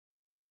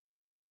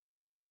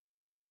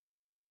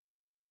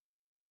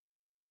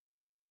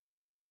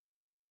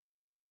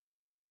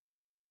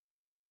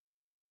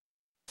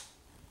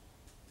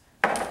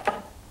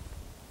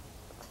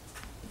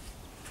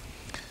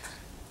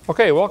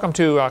Okay, welcome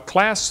to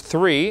Class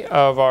 3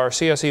 of our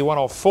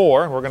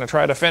Cse104. We're going to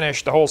try to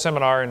finish the whole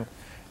seminar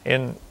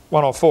in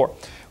 104.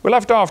 We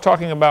left off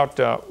talking about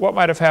what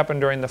might have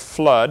happened during the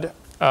flood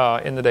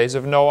in the days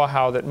of Noah,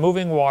 how that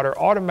moving water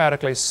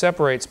automatically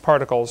separates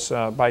particles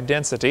by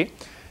density.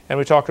 And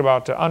we talked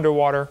about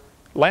underwater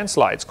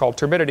landslides called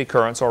turbidity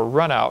currents or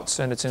runouts,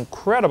 and it's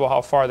incredible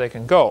how far they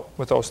can go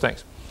with those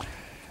things.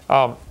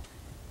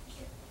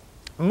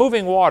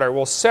 Moving water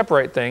will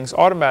separate things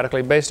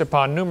automatically based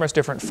upon numerous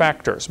different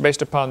factors,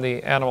 based upon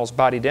the animal's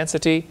body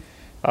density,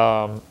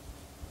 the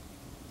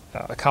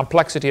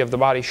complexity of the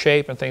body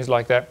shape and things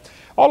like that.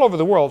 All over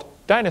the world,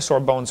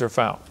 dinosaur bones are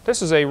found.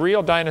 This is a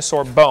real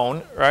dinosaur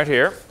bone right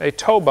here, a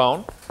toe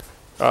bone,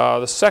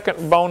 the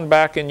second bone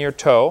back in your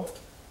toe.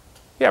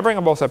 Yeah, bring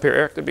them both up here,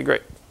 Eric, that'd be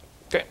great.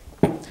 Okay.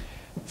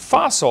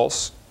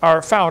 Fossils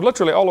are found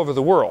literally all over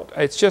the world.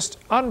 It's just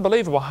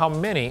unbelievable how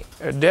many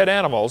dead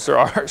animals there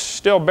are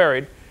still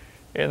buried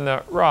in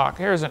the rock.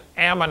 Here's an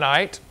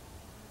ammonite,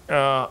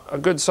 a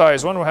good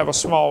sized one. We'll have a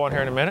small one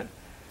here in a minute.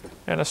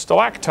 And a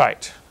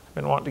stalactite.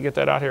 Been wanting to get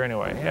that out here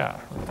anyway. Yeah,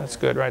 that's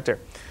good right there.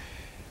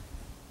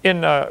 In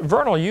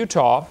Vernal,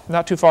 Utah,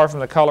 not too far from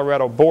the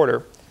Colorado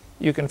border,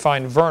 you can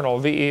find Vernal,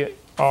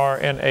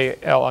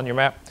 V-E-R-N-A-L on your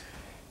map.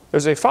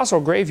 There's a fossil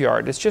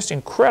graveyard. It's just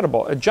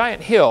incredible. A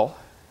giant hill.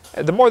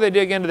 The more they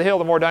dig into the hill,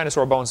 the more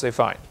dinosaur bones they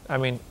find. I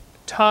mean,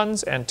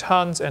 tons and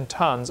tons and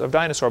tons of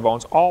dinosaur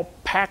bones all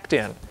packed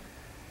in.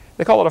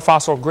 They call it a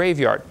fossil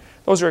graveyard.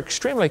 Those are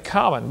extremely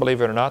common, believe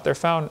it or not. They're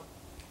found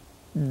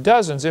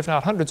dozens, if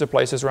not hundreds of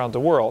places around the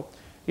world.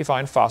 You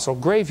find fossil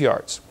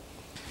graveyards.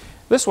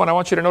 This one, I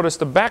want you to notice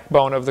the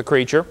backbone of the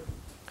creature.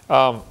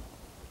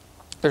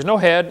 There's no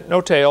head, no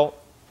tail,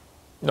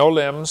 no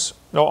limbs,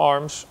 no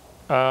arms,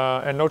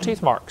 and no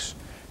teeth marks.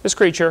 This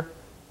creature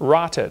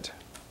rotted.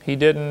 He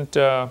wasn't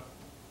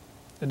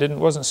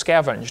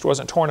scavenged,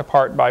 wasn't torn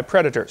apart by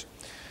predators.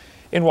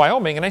 In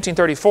Wyoming, in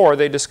 1934,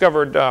 they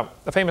discovered a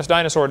famous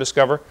dinosaur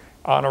discovered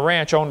on a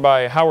ranch owned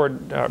by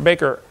Howard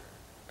Baker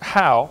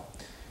Howe.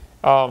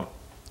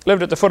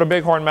 Lived at the foot of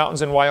Bighorn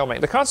Mountains in Wyoming.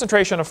 The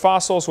concentration of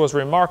fossils was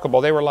remarkable.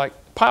 They were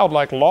piled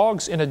like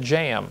logs in a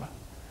jam.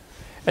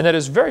 And that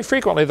is very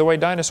frequently the way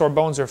dinosaur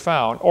bones are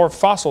found, or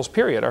fossils,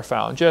 period, are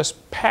found,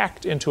 just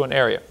packed into an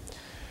area.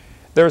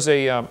 There's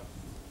a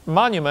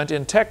monument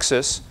in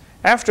Texas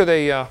after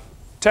the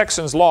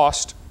Texans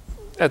lost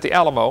at the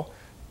Alamo.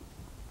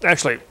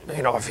 Actually,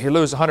 you know, if you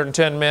lose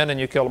 110 men and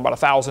you kill about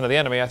 1,000 of the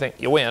enemy, I think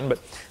you win, but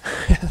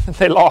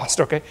they lost,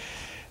 okay?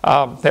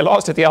 They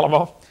lost at the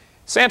Alamo.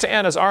 Santa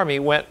Anna's army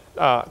went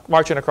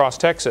marching across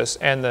Texas,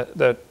 and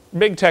the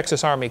big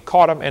Texas army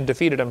caught them and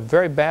defeated them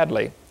very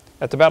badly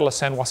at the Battle of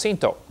San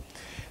Jacinto.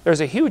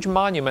 There's a huge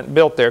monument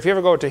built there. If you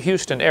ever go to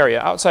Houston area,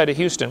 outside of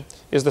Houston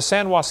is the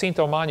San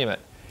Jacinto Monument.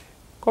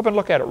 Go up and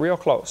look at it real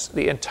close.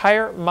 The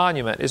entire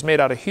monument is made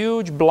out of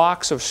huge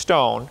blocks of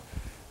stone.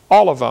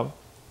 All of them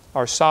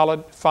are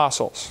solid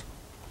fossils.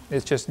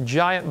 It's just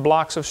giant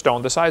blocks of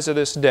stone, the size of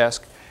this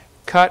desk,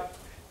 cut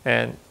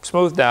and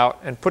smoothed out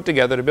and put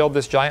together to build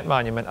this giant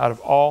monument out of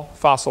all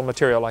fossil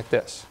material like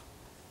this.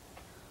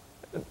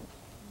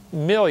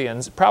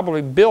 Millions,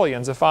 probably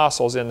billions of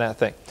fossils in that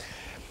thing.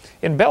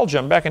 In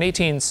Belgium, back in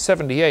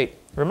 1878,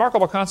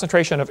 remarkable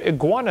concentration of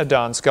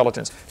iguanodon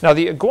skeletons. Now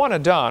the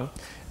iguanodon,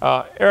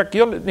 Eric,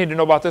 you'll need to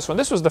know about this one.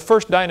 This was the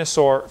first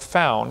dinosaur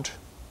found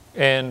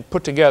and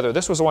put together.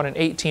 This was the one in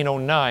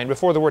 1809,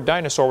 before the word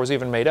dinosaur was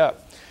even made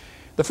up.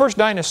 The first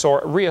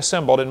dinosaur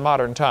reassembled in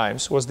modern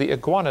times was the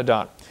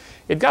iguanodon.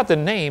 It got the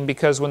name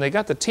because when they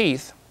got the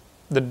teeth,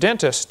 the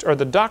dentist or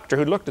the doctor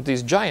who looked at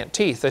these giant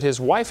teeth that his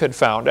wife had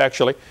found,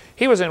 actually,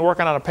 he was in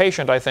working on a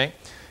patient, I think,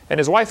 and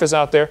his wife is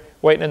out there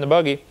waiting in the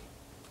buggy,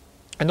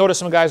 and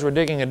noticed some guys were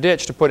digging a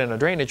ditch to put in a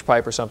drainage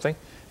pipe or something,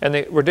 and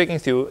they were digging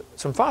through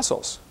some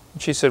fossils.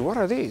 And she said, "What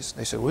are these?"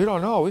 They said, "We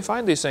don't know. We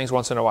find these things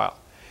once in a while."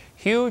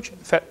 Huge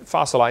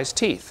fossilized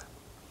teeth.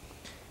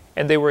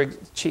 And they were,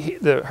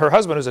 her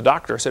husband, who's a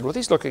doctor, said, "Well,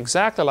 these look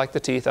exactly like the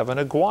teeth of an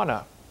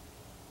iguana."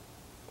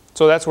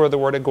 So that's where the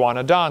word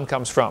iguanodon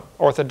comes from.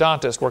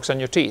 Orthodontist, works on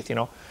your teeth, you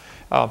know.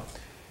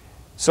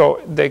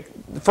 So the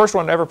first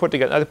one ever put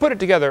together. Now they put it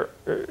together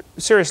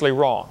seriously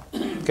wrong.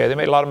 Okay, they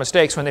made a lot of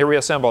mistakes when they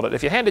reassembled it.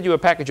 If you handed you a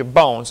package of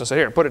bones and said,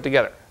 "Here, put it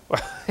together,"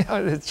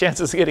 well, the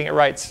chances of getting it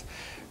right,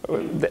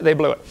 they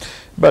blew it.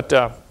 But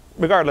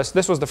regardless,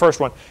 this was the first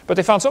one. But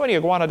they found so many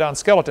iguanodon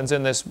skeletons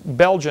in this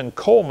Belgian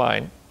coal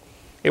mine.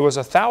 It was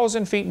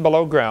 1,000 feet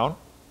below ground,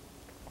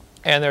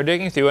 and they're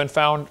digging through and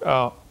found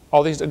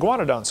all these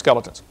iguanodon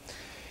skeletons.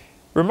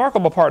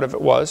 Remarkable part of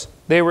it was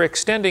they were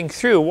extending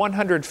through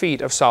 100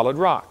 feet of solid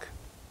rock.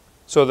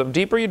 So the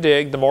deeper you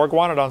dig, the more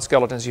iguanodon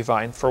skeletons you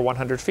find for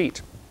 100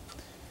 feet.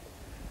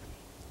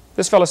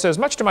 This fellow says,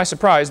 "Much to my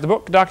surprise, the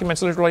book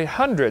documents literally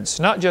hundreds,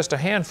 not just a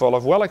handful,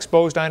 of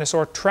well-exposed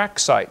dinosaur track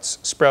sites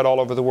spread all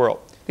over the world."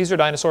 These are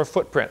dinosaur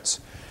footprints.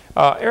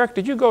 Eric,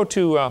 did you go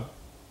to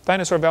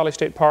Dinosaur Valley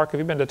State Park? Have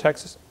you been to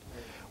Texas?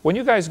 When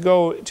you guys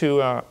go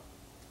to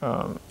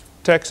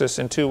Texas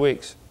in 2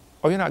 weeks,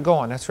 oh, you're not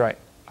going, that's right.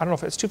 I don't know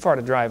if it's too far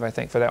to drive, I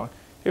think, for that one.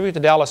 If you get to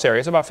Dallas area,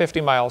 it's about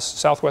 50 miles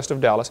southwest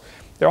of Dallas.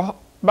 There are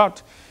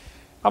about,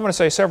 I'm going to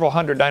say, several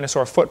hundred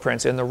dinosaur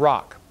footprints in the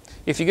rock.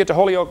 If you get to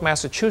Holyoke,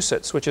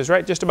 Massachusetts, which is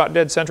right just about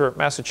dead center of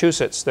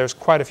Massachusetts, there's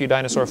quite a few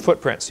dinosaur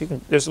footprints.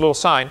 There's a little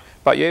sign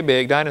about yay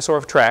big,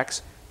 dinosaur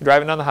tracks. You're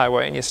driving down the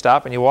highway and you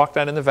stop and you walk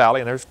down in the valley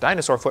and there's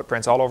dinosaur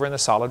footprints all over in the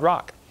solid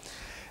rock.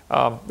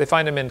 They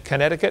find them in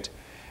Connecticut.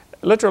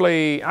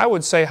 Literally, I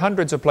would say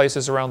hundreds of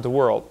places around the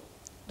world,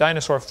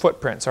 dinosaur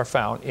footprints are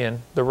found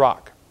in the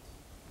rock.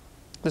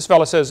 This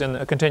fellow says,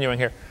 continuing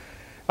here,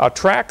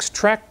 tracks,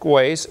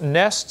 trackways,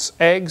 nests,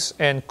 eggs,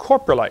 and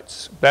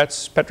coprolites,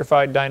 that's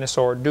petrified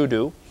dinosaur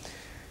doo-doo,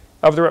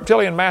 of the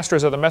reptilian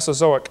masters of the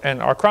Mesozoic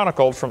and are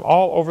chronicled from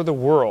all over the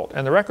world.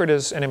 And the record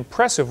is an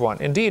impressive one,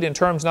 indeed in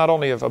terms not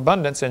only of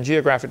abundance and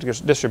geographic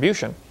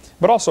distribution,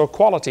 but also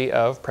quality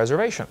of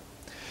preservation.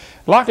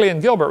 Lockley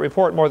and Gilbert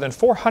report more than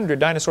 400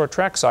 dinosaur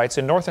track sites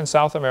in North and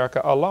South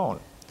America alone.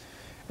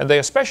 And they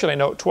especially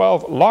note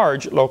 12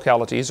 large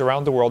localities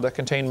around the world that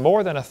contain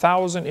more than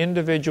 1,000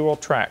 individual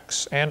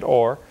tracks and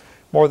or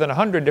more than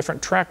 100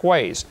 different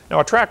trackways.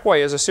 Now a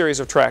trackway is a series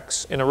of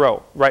tracks in a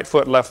row, right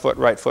foot, left foot,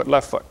 right foot,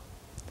 left foot.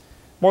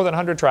 More than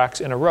 100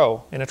 tracks in a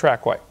row in a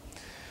trackway.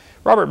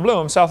 Robert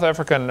Bloom, South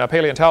African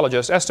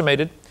paleontologist,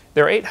 estimated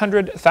there are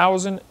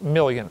 800,000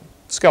 million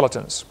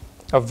skeletons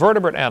of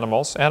vertebrate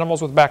animals,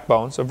 animals with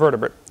backbones of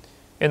vertebrate,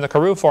 in the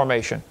Karoo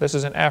Formation. This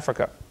is in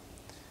Africa.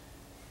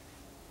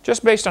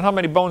 Just based on how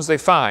many bones they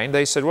find,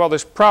 they said, well,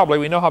 there's probably,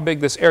 we know how big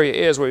this area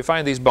is where we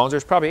find these bones,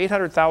 there's probably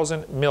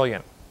 800,000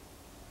 million.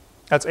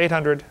 That's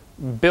 800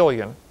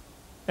 billion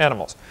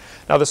animals.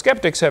 Now the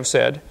skeptics have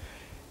said,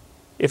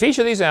 if each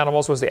of these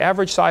animals was the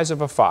average size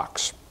of a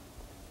fox,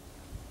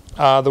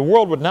 the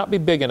world would not be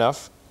big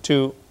enough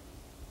to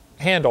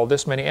handle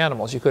this many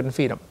animals. You couldn't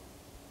feed them.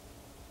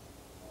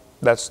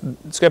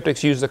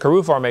 Skeptics use the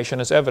Karoo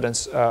Formation as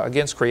evidence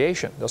against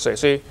creation. They'll say,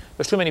 see,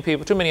 there's too many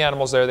people, too many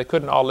animals there, they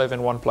couldn't all live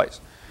in one place.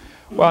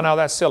 Well, now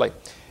that's silly.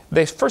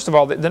 First of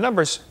all, the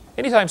numbers,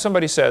 anytime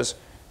somebody says,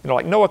 you know,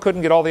 like Noah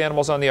couldn't get all the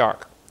animals on the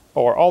ark,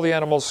 or all the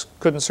animals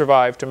couldn't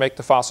survive to make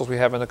the fossils we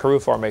have in the Karoo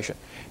Formation,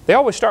 they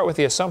always start with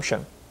the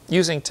assumption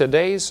using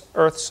today's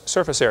Earth's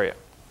surface area.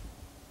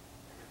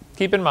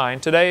 Keep in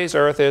mind, today's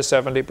Earth is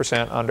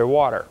 70%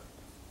 underwater.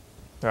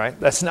 Right?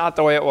 That's not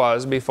the way it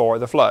was before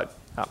the flood.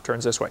 Now it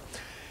turns this way.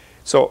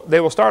 So they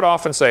will start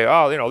off and say,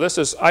 oh, you know, this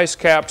is ice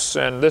caps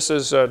and this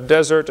is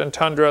desert and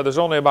tundra. There's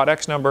only about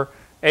X number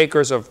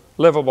acres of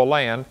livable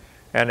land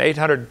and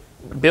 800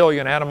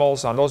 billion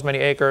animals on those many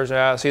acres.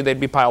 See, they'd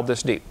be piled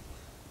this deep.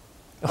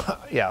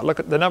 Yeah, look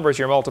at the numbers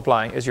you're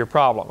multiplying is your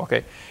problem.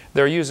 Okay,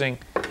 they're using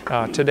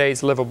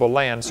today's livable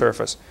land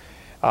surface.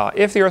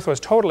 If the Earth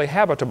was totally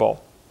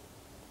habitable,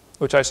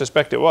 which I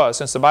suspect it was,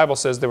 since the Bible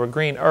says there were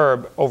green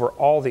herb over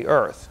all the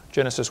earth,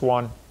 Genesis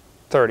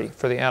 1:30,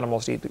 for the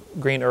animals to eat the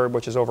green herb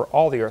which is over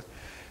all the earth,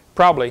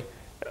 probably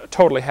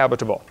totally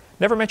habitable.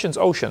 Never mentions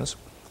oceans,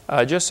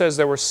 just says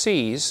there were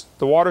seas,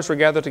 the waters were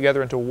gathered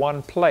together into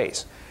one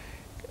place.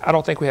 I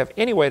don't think we have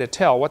any way to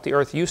tell what the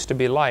earth used to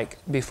be like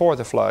before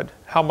the flood.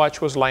 How much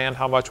was land,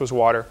 how much was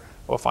water,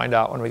 we'll find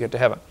out when we get to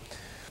heaven.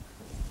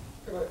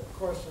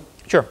 Question.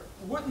 Sure.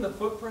 Wouldn't the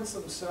footprints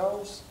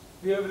themselves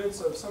be evidence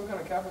of some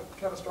kind of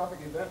catastrophic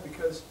event?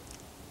 Because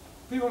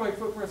people make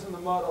footprints in the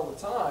mud all the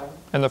time.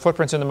 And the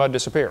footprints in the mud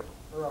disappear.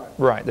 Right.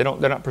 Right. They're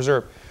not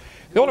preserved.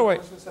 The only way.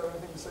 Have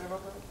anything to say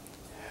about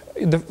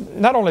that?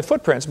 Not only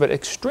footprints, but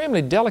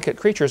extremely delicate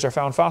creatures are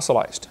found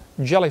fossilized.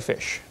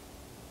 Jellyfish,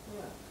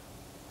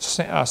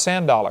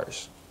 sand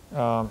dollars,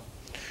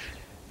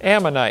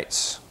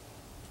 ammonites.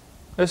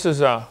 This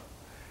is a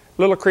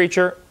little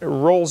creature. It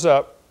rolls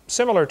up,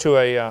 similar to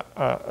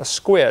a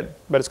squid,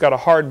 but it's got a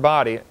hard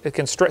body. It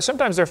can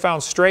sometimes they're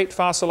found straight,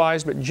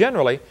 fossilized, but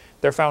generally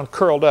they're found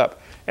curled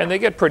up, and they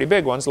get pretty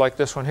big ones like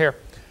this one here.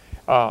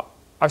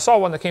 I saw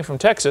one that came from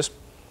Texas.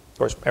 Of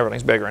course,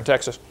 everything's bigger in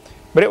Texas,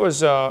 but it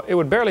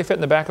would barely fit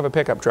in the back of a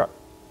pickup truck.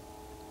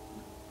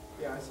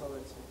 Yeah, I saw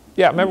that too.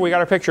 Yeah, remember we got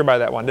our picture by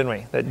that one, didn't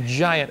we? That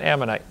giant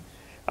ammonite.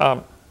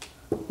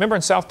 Remember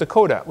in South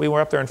Dakota, we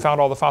were up there and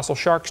found all the fossil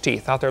shark's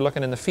teeth out there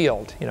looking in the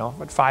field, you know,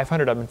 about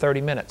 500 of them in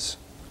 30 minutes.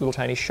 Little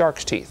tiny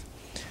shark's teeth.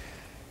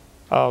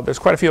 There's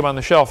quite a few of them on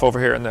the shelf over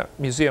here in the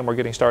museum we're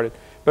getting started.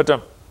 But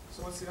so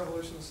what's the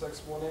evolutionist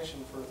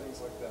explanation for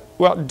things like that?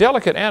 Well,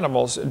 delicate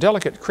animals,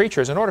 delicate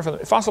creatures, in order for them,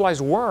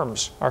 fossilized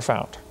worms are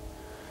found.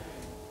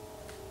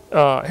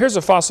 Here's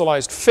a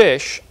fossilized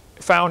fish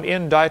found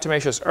in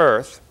diatomaceous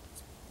earth.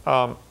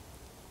 Now,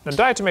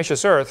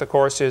 diatomaceous earth, of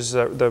course, is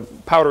the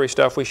powdery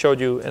stuff we showed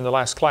you in the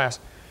last class.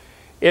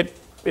 It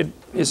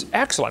is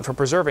excellent for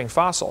preserving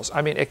fossils.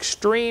 I mean,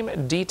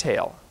 extreme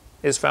detail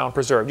is found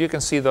preserved. You can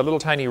see the little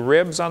tiny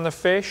ribs on the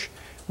fish,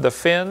 the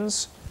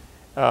fins,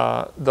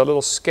 the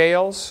little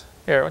scales.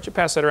 Here, why don't you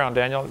pass that around,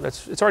 Daniel?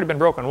 It's already been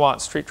broken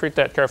once. Treat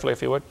that carefully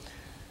if you would.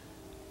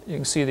 You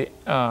can see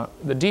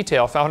the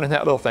detail found in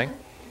that little thing.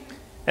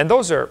 And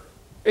those are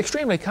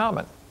extremely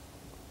common.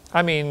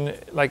 I mean,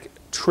 like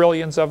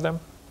trillions of them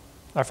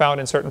are found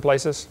in certain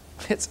places.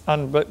 It's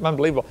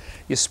unbelievable.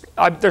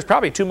 There's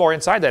probably 2 more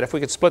inside that if we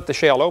could split the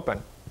shell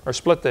open. or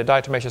split the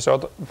diatomaceous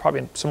soil,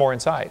 probably some more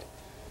inside.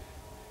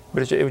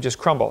 But it would just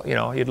crumble, you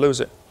know, you'd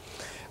lose it.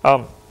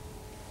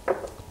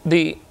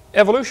 The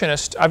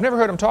evolutionist, I've never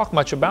heard him talk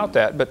much about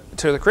that, but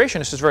to the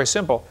creationist it's very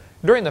simple.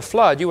 During the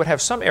flood, you would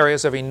have some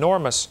areas of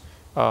enormous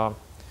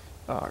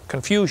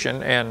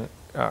confusion and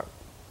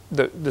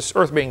this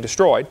earth being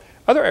destroyed.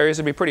 Other areas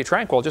would be pretty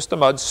tranquil, just the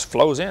mud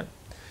flows in.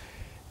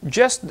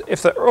 Just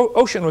if the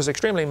ocean was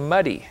extremely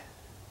muddy,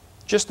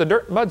 just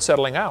the mud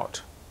settling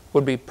out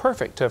would be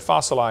perfect to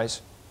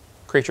fossilize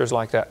creatures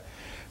like that.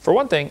 For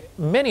one thing,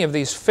 many of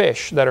these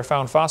fish that are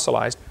found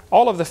fossilized,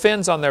 all of the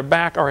fins on their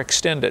back are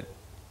extended.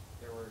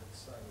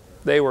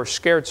 They were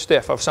scared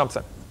stiff of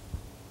something.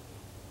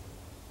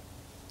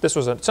 This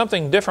was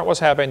something different was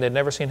happening they'd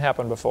never seen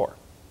happen before.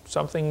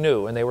 Something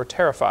new, and they were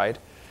terrified,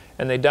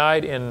 and they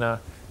died in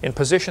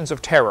positions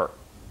of terror.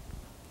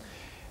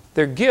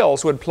 Their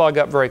gills would plug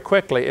up very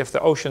quickly if the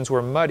oceans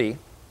were muddy.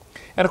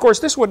 And of course,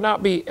 this would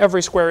not be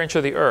every square inch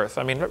of the earth.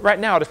 I mean, right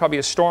now there's probably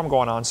a storm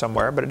going on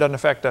somewhere, but it doesn't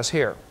affect us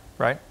here,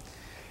 right?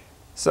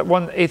 So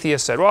one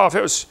atheist said, well, if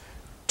it was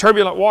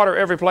turbulent water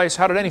every place,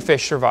 how did any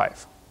fish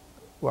survive?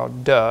 Well,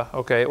 duh,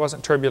 okay, it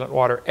wasn't turbulent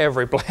water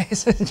every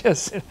place.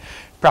 Just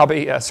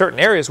probably certain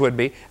areas would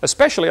be,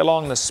 especially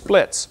along the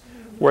splits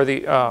where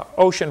the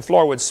ocean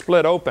floor would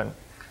split open,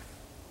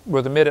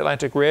 where the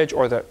Mid-Atlantic Ridge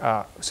or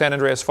the San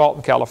Andreas Fault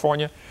in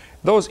California.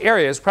 Those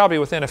areas, probably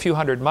within a few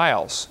hundred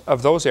miles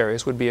of those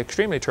areas, would be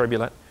extremely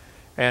turbulent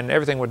and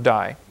everything would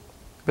die.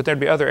 But there'd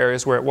be other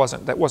areas where it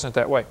wasn't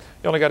that way.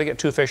 You only got to get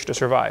 2 fish to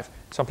survive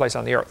someplace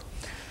on the earth.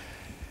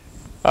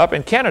 Up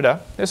in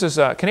Canada, this is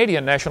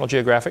Canadian National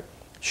Geographic,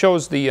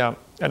 shows the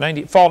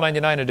Fall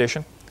 99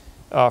 edition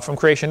from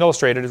Creation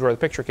Illustrated is where the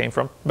picture came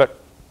from, but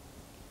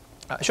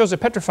it shows a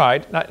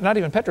petrified, not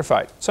even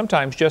petrified,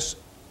 sometimes just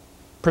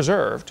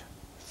preserved,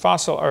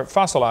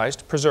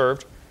 fossilized,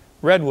 preserved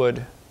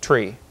redwood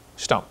tree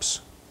stumps.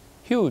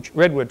 Huge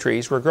redwood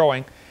trees were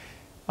growing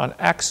on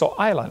Axel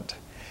Island.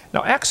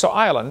 Now, Axel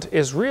Island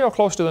is real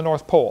close to the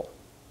North Pole.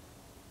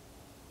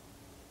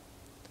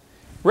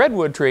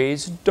 Redwood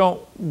trees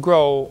don't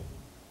grow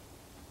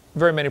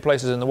very many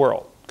places in the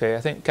world. Okay, I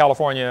think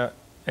California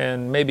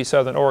and maybe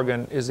Southern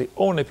Oregon is the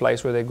only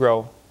place where they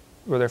grow,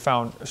 where they're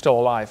found still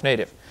alive,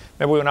 native.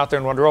 Remember we went out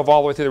there and drove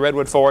all the way through the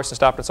redwood forest and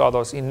stopped and saw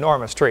those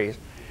enormous trees.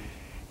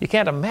 You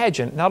can't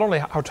imagine not only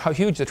how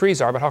huge the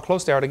trees are, but how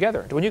close they are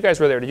together. When you guys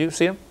were there, did you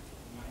see them?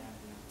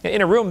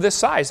 In a room this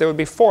size, there would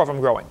be 4 of them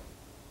growing.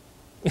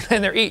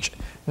 And they're each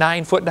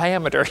 9-foot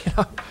diameter. You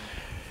know?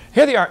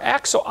 Here they are.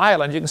 Axel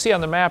Island, you can see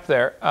on the map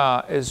there,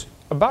 is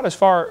about as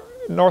far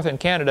north in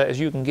Canada as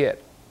you can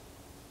get.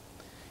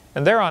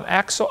 And there on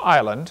Axel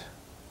Island,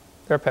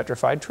 there are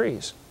petrified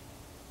trees.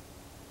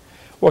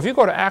 Well, if you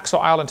go to Axel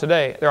Island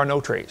today, there are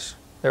no trees.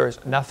 There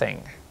is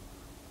nothing.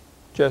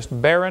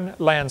 Just barren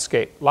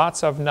landscape,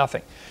 lots of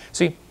nothing.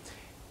 See,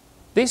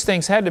 these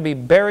things had to be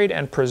buried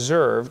and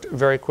preserved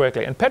very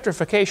quickly. And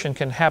petrification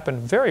can happen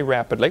very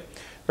rapidly.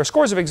 There are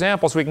scores of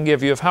examples we can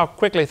give you of how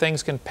quickly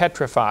things can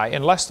petrify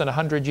in less than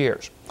 100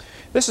 years.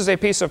 This is a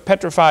piece of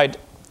petrified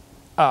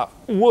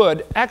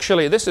wood.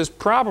 Actually, this is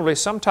probably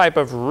some type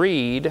of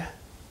reed.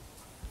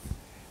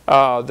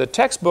 The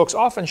textbooks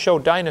often show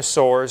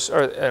dinosaurs,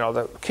 or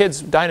the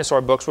kids'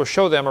 dinosaur books will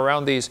show them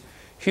around these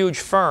huge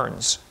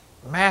ferns,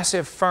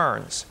 massive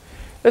ferns.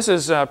 This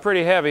is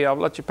pretty heavy. I'll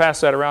let you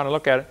pass that around and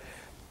look at it.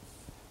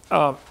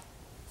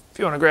 If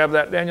you want to grab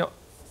that, Daniel.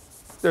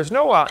 There's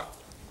no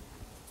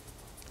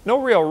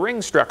real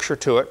ring structure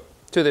to it,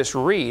 to this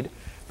reed,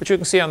 but you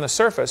can see on the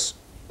surface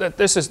that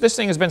this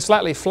thing has been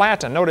slightly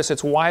flattened. Notice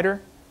it's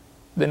wider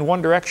than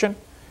one direction.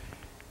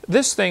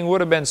 This thing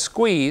would have been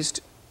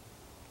squeezed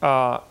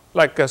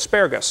like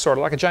asparagus, sort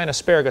of like a giant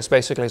asparagus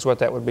basically is what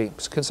that would be,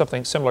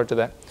 something similar to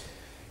that.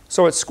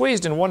 So it's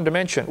squeezed in one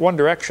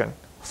direction,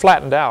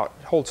 flattened out,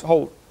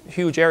 whole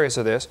huge areas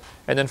of this,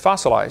 and then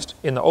fossilized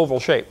in the oval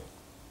shape.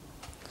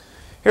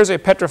 Here's a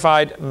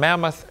petrified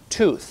mammoth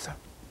tooth.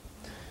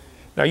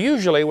 Now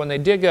usually when they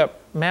dig up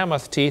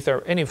mammoth teeth,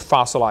 or any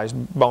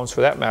fossilized bones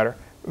for that matter,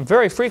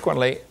 very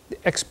frequently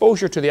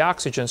exposure to the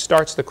oxygen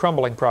starts the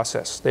crumbling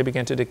process. They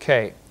begin to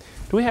decay.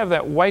 Do we have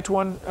that white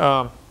one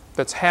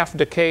that's half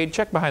decayed?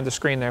 Check behind the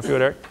screen there if you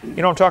would, Eric. You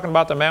know what I'm talking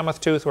about, the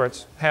mammoth tooth where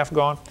it's half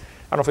gone?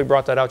 I don't know if we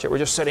brought that out yet. We're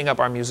just setting up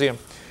our museum.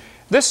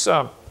 This,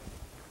 oh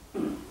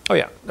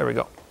yeah, there we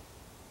go.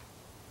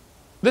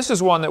 This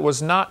is one that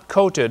was not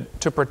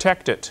coated to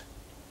protect it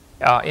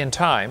in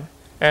time,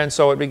 and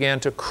so it began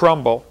to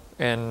crumble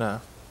and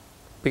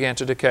began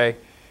to decay.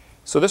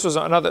 So this was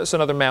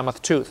another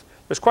mammoth tooth.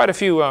 There's quite a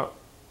few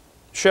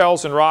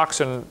shells and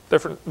rocks and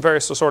different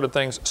various assorted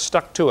things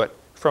stuck to it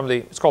from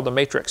it's called the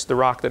matrix, the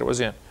rock that it was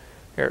in.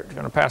 Here, I'm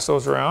going to pass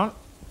those around.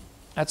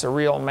 That's a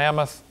real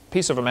mammoth,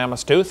 piece of a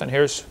mammoth tooth, and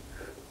here's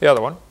the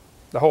other one,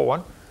 the whole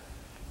one.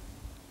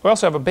 We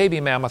also have a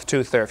baby mammoth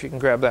tooth there, if you can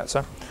grab that,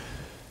 son.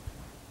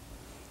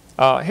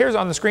 Here's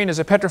on the screen is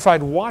a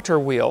petrified water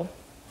wheel.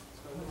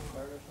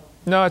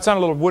 No, it's on a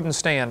little wooden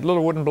stand, a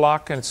little wooden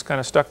block, and it's kind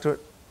of stuck to it.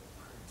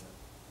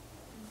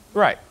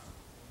 Right.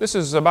 This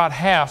is about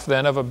half,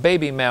 then, of a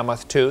baby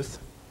mammoth tooth.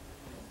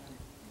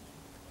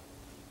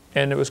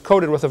 And it was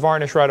coated with a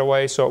varnish right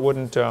away so it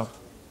wouldn't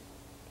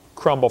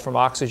crumble from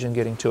oxygen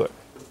getting to it.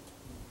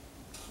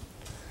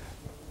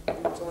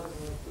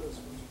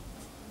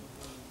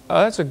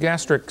 That's a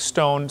gastric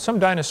stone. Some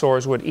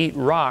dinosaurs would eat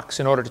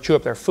rocks in order to chew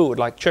up their food,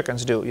 like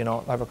chickens do, you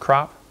know, have a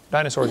crop.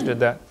 Dinosaurs did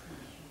that.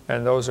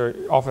 And those are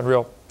often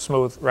real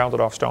smooth, rounded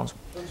off stones.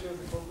 Don't you have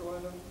the coca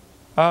line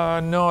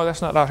on? No,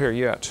 that's not out here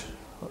yet.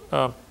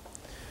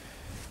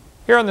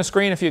 Here on the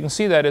screen, if you can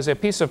see that, is a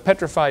piece of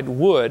petrified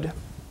wood.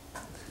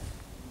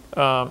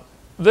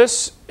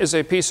 This is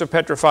a piece of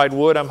petrified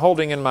wood I'm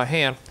holding in my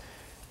hand.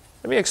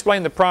 Let me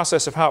explain the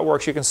process of how it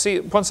works. You can see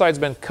one side's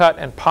been cut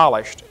and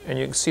polished, and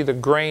you can see the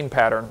grain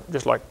pattern,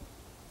 just like,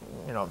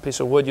 you know, a piece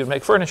of wood you'd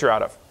make furniture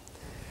out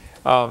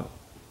of.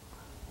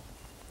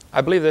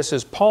 I believe this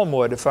is palm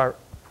wood.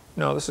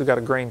 No, this has got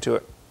a grain to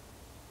it.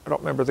 I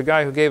don't remember. The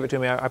guy who gave it to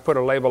me, I put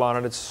a label on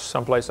it. It's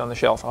someplace on the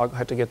shelf. I'll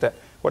have to get that,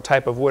 what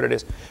type of wood it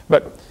is.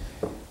 But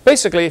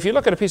basically, if you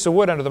look at a piece of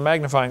wood under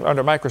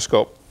a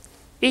microscope,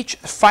 each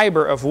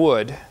fiber of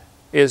wood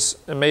is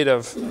made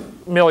of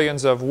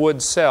millions of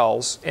wood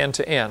cells end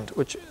to end,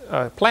 which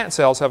plant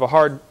cells have a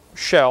hard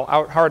shell,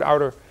 hard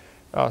outer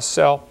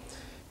cell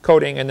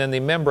coating, and then the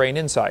membrane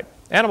inside.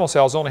 Animal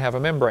cells only have a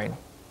membrane,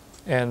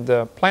 and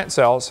the plant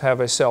cells have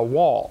a cell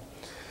wall.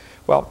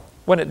 Well,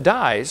 when it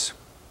dies,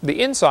 the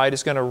inside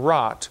is going to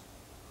rot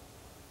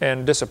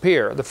and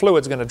disappear. The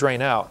fluid's going to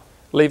drain out,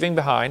 leaving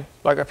behind,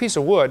 like a piece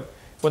of wood,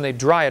 when they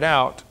dry it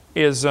out,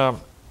 is,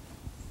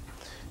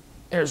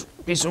 here's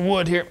a piece of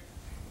wood here.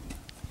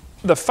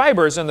 The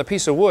fibers in the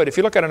piece of wood, if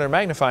you look at it under a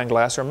magnifying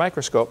glass or a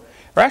microscope,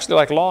 are actually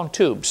like long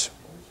tubes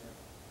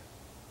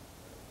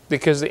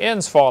because the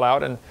ends fall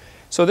out, and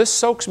so this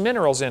soaks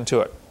minerals into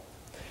it.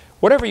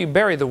 Whatever you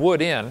bury the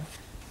wood in,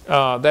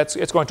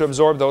 it's going to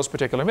absorb those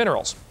particular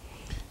minerals.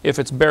 If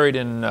it's buried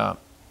in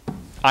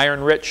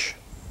iron-rich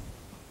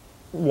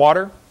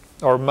water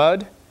or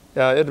mud,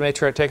 it may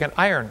take an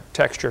iron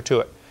texture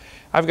to it.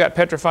 I've got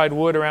petrified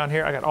wood around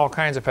here. I got all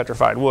kinds of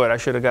petrified wood. I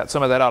should have got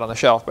some of that out on the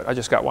shelf, but I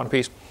just got one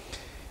piece.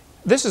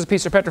 This is a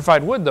piece of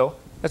petrified wood, though,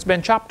 that's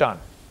been chopped on.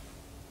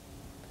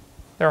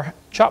 There are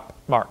chop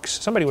marks.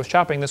 Somebody was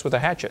chopping this with a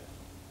hatchet.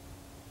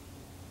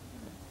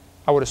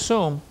 I would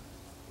assume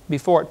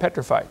before it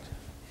petrified.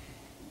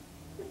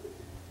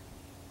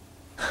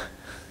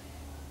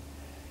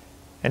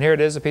 And here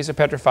it is, a piece of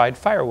petrified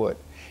firewood.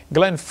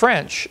 Glenn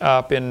French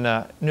up in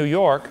New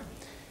York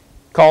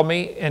called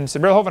me and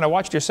said, Brother Hovind, I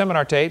watched your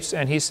seminar tapes,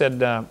 and he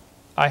said,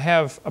 I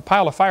have a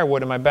pile of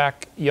firewood in my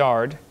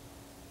backyard,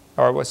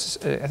 or I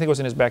think it was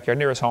in his backyard,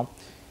 near his home.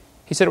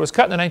 He said it was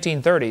cut in the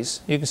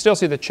 1930s. You can still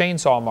see the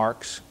chainsaw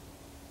marks,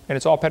 and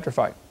it's all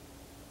petrified.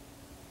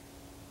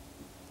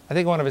 I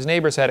think one of his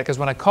neighbors had it, because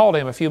when I called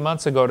him a few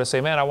months ago to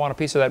say, man, I want a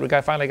piece of that, we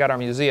finally got our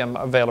museum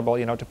available,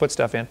 you know, to put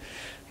stuff in.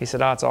 He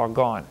said, oh, it's all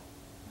gone.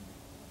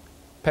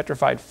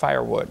 Petrified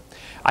firewood.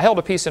 I held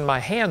a piece in my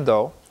hand,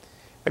 though.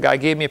 A guy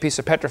gave me a piece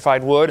of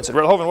petrified wood and said,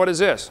 Brother Hovind, what is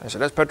this? I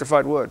said, that's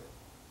petrified wood.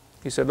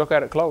 He said, look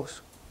at it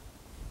close.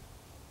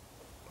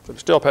 It's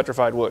still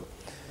petrified wood.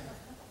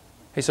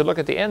 He said, look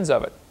at the ends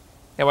of it.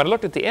 And when I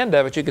looked at the end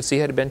of it, you could see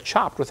it had been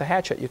chopped with a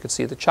hatchet. You could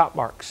see the chop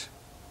marks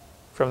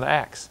from the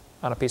axe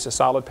on a piece of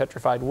solid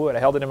petrified wood. I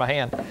held it in my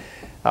hand.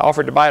 I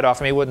offered to buy it off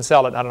him. He wouldn't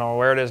sell it. I don't know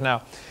where it is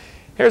now.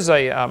 Here's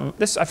a,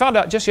 this I found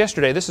out just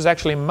yesterday. This is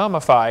actually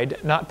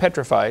mummified, not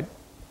petrified.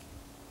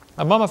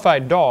 A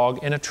mummified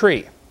dog in a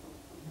tree.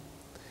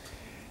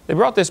 They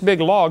brought this big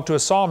log to a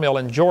sawmill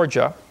in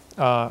Georgia,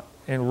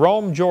 in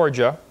Rome,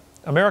 Georgia.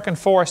 American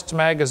Forests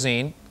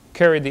magazine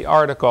carried the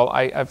article.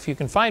 If you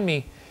can find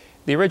me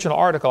the original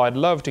article, I'd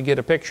love to get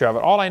a picture of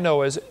it. All I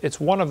know is it's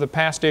one of the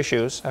past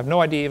issues. I have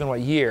no idea even what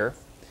year,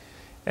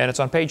 and it's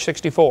on page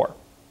 64.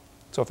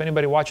 So if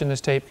anybody watching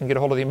this tape can get a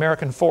hold of the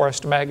American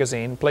Forest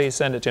magazine, please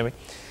send it to me.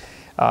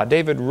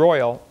 David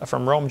Royal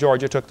from Rome,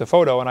 Georgia took the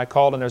photo, and I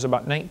called, and there's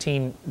about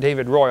 19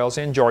 David Royals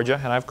in Georgia,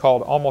 and I've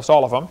called almost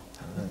all of them.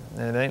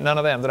 And there ain't none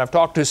of them that I've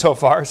talked to so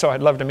far, so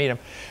I'd love to meet them.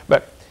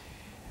 But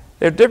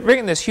they're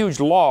bringing this huge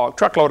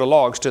truckload of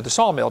logs to the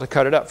sawmill to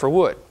cut it up for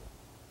wood.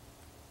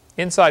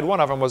 Inside one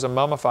of them was a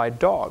mummified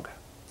dog.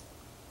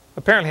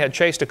 Apparently had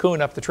chased a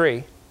coon up the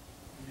tree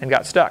and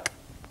got stuck.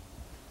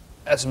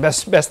 That's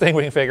the best thing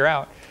we can figure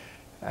out.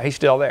 He's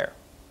still there.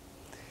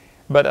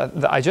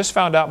 But I just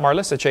found out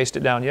Marlissa chased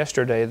it down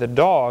yesterday. The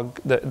dog,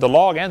 the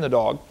log and the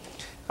dog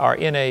are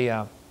in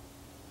a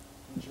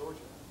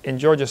in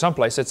Georgia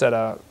someplace. It's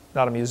at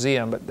not a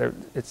museum, but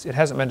it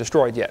hasn't been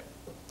destroyed yet.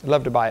 I'd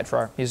love to buy it for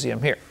our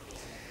museum here.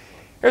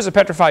 Here's a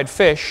petrified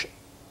fish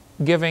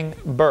giving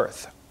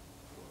birth.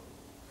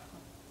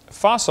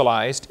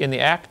 Fossilized in the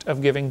act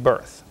of giving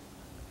birth.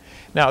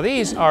 Now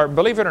these are,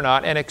 believe it or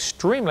not, an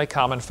extremely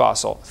common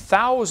fossil.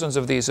 Thousands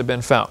of these have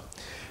been found.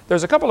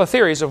 There's a couple of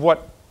theories of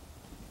what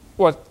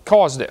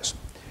caused this.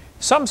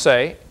 Some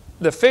say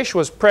the fish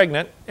was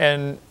pregnant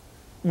and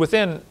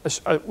within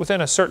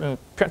a certain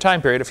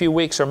time period, a few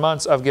weeks or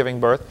months of giving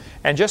birth,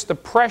 and just the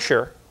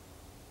pressure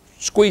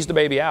squeezed the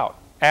baby out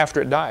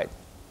after it died.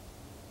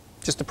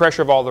 Just the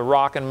pressure of all the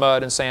rock and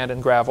mud and sand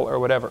and gravel or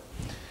whatever.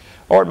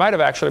 Or it might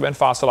have actually been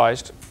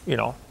fossilized, you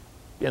know,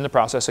 in the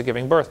process of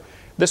giving birth.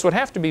 This would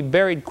have to be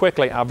buried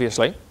quickly,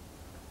 obviously.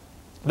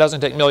 It doesn't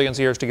take millions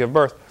of years to give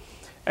birth.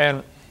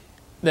 And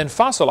then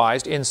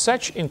fossilized in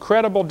such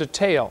incredible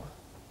detail.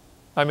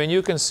 I mean,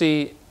 you could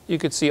see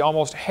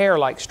almost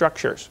hair-like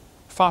structures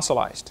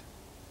fossilized.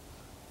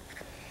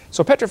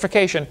 So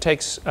petrification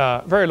takes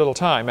very little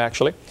time,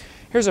 actually.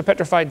 Here's a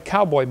petrified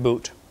cowboy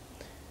boot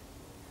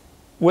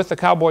with the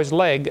cowboy's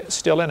leg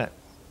still in it.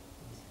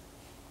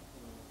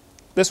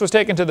 This was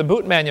taken to the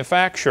boot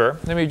manufacturer.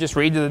 Let me just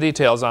read you the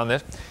details on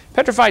this.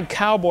 Petrified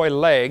cowboy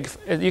leg.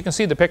 You can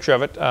see the picture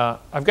of it.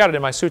 I've got it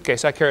in my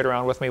suitcase. I carry it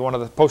around with me, one of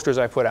the posters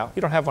I put out.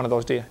 You don't have one of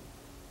those, do you?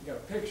 You got a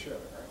picture of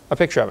it, right? A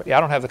picture of it. Yeah,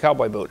 I don't have the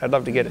cowboy boot. I'd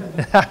love to get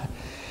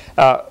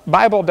it.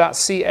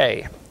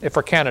 Bible.ca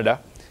for Canada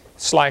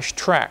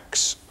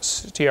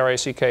 /tracks,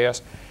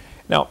 T-R-A-C-K-S.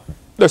 Now,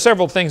 there's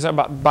several things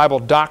about Bible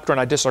doctrine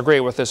I disagree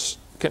with this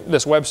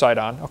website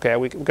on. Okay,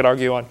 we could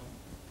argue on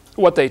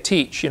what they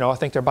teach. You know, I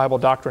think their Bible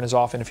doctrine is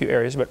off in a few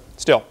areas, but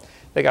still,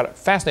 they got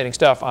fascinating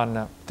stuff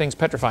on things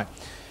petrifying.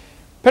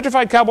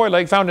 Petrified cowboy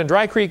leg found in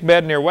Dry Creek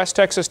bed near West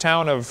Texas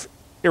town of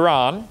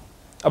Iran,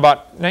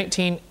 about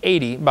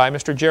 1980, by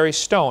Mr. Jerry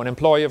Stone,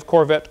 employee of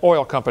Corvette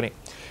Oil Company.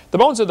 The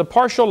bones of the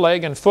partial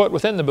leg and foot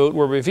within the boot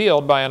were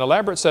revealed by an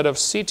elaborate set of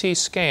CT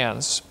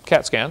scans,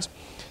 CAT scans,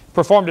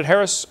 performed at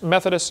Harris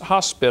Methodist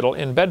Hospital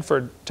in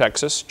Bedford,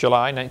 Texas,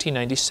 July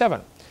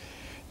 1997.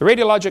 The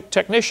radiologic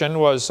technician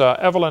was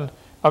Evelyn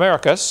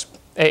Americas,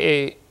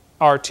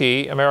 AART,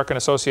 American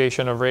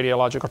Association of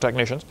Radiological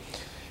Technicians.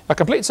 A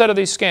complete set of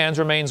these scans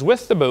remains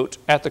with the boot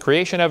at the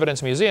Creation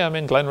Evidence Museum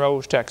in Glen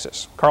Rose,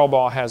 Texas. Carl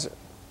Baugh has it.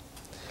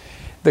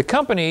 The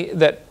company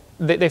that,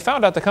 they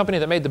found out the company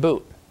that made the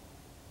boot.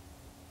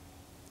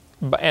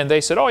 And they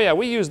said, oh yeah,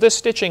 we use this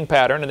stitching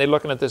pattern, and they're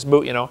looking at this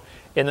boot, you know,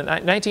 in the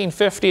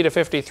 1950 to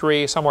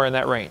 53, somewhere in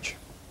that range.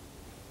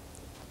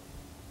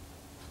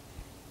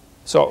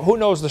 So who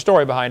knows the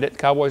story behind it?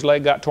 Cowboy's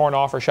leg got torn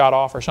off or shot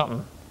off or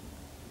something.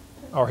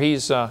 Or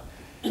he's Jimmy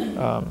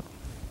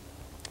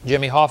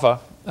Hoffa.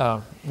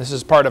 This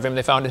is part of him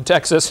they found in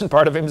Texas, and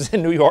part of him is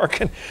in New York,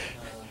 and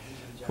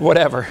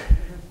whatever.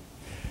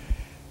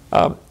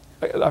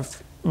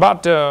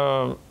 About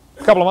a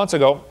couple of months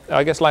ago,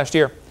 I guess last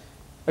year,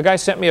 a guy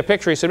sent me a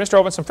picture. He said, Mr.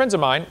 Owen, some friends of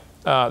mine,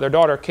 their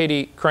daughter,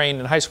 Katie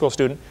Crane, a high school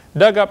student,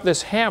 dug up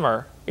this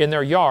hammer in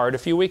their yard a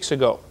few weeks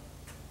ago.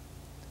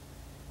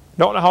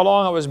 Don't know how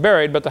long it was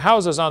buried, but the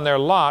houses on their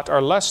lot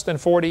are less than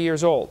 40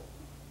 years old.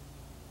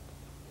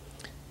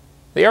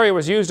 The area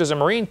was used as a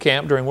Marine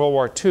camp during World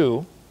War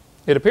II.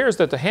 It appears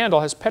that the handle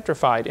has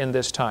petrified in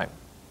this time.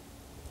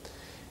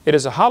 It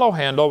is a hollow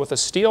handle with a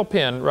steel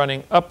pin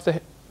running up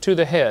to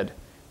the head.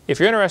 If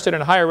you're interested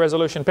in a higher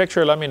resolution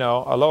picture, let me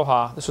know.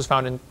 Aloha. This was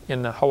found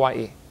in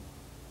Hawaii.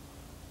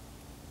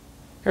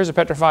 Here's a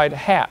petrified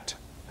hat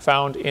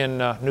found in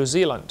New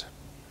Zealand.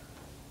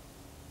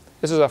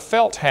 This is a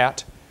felt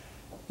hat,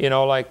 you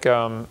know, like, I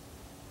don't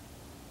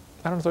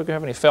know if we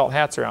have any felt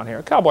hats around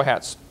here. Cowboy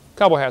hats.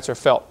 Cowboy hats are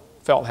felt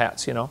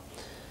hats, you know,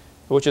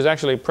 which is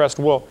actually pressed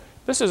wool.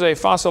 This is a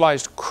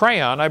fossilized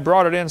crayon. I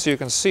brought it in so you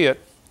can see it.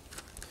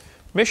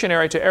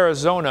 Missionary to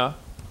Arizona.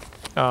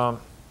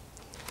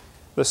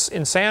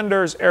 In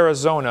Sanders,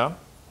 Arizona,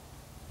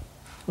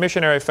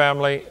 missionary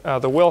family,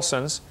 the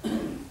Wilsons.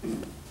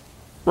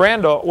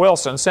 Randall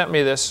Wilson sent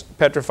me this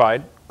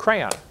petrified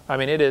crayon. I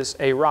mean, it is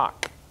a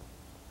rock.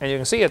 And you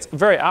can see it's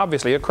very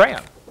obviously a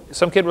crayon.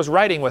 Some kid was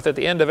writing with it.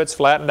 The end of it's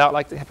flattened out.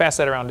 Like, pass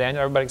that around,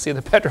 Daniel. Everybody can see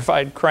the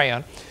petrified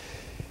crayon.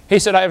 He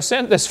said, I have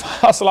sent this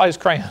fossilized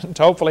crayon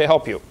to hopefully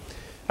help you.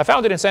 I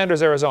found it in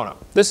Sanders, Arizona.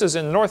 This is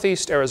in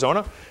northeast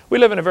Arizona. We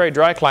live in a very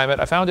dry climate.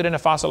 I found it in a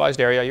fossilized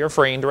area. Your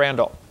friend,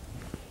 Randall.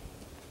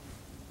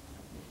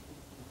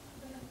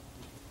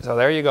 So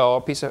there you go,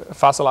 a piece of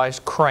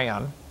fossilized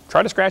crayon.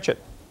 Try to scratch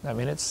it. I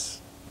mean, it's,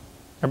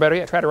 or better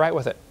yet, try to write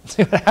with it.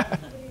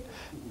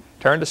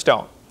 Turn to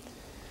stone.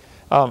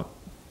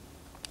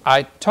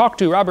 I talked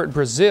to Robert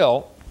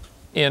Brazil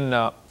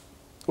in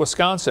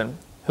Wisconsin,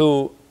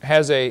 who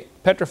has a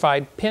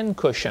petrified pin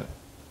cushion.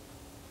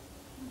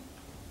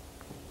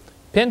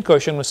 Pin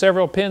cushion with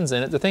several pins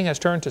in it. The thing has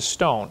turned to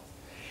stone.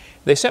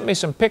 They sent me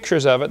some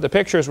pictures of it. The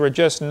pictures were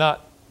just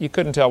not, you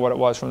couldn't tell what it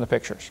was from the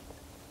pictures.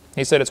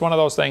 He said, it's one of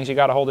those things, you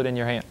got to hold it in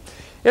your hand.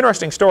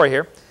 Interesting story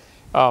here.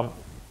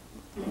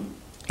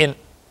 In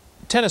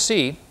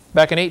Tennessee,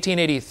 back in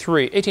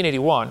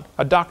 1881,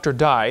 a doctor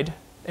died,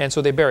 and so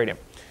they buried him.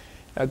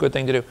 A good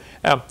thing to do.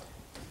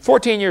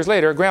 14 years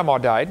later, Grandma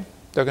died.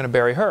 They're going to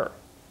bury her.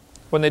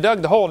 When they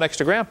dug the hole next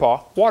to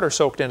Grandpa, water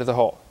soaked into the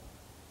hole.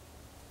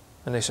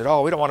 And they said,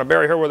 oh, we don't want to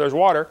bury her where there's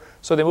water.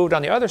 So they moved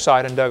on the other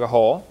side and dug a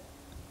hole.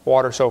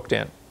 Water soaked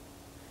in.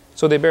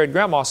 So they buried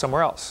Grandma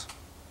somewhere else.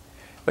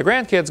 The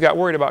grandkids got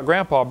worried about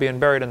Grandpa being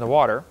buried in the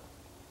water,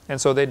 and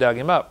so they dug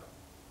him up.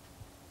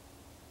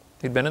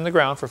 He'd been in the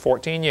ground for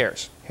 14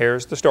 years.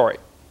 Here's the story.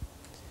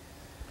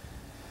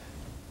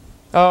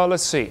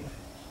 Let's see.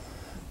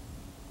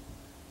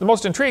 The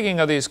most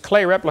intriguing of these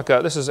clay replica,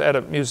 this is at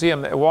a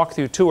museum, a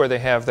walk-through tour they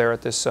have there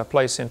at this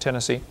place in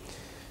Tennessee.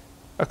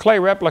 a clay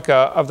replica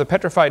of the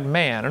petrified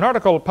man. An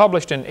article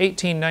published in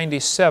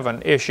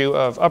 1897 issue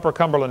of Upper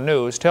Cumberland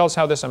News tells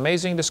how this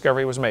amazing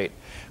discovery was made.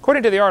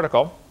 According to the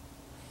article,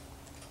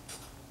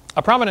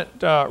 a prominent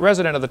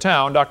resident of the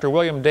town, Dr.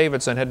 William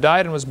Davidson, had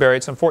died and was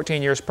buried some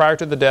 14 years prior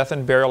to the death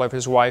and burial of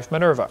his wife,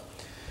 Minerva.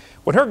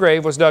 When her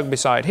grave was dug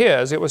beside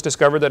his, it was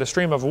discovered that a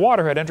stream of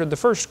water had entered the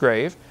first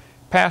grave,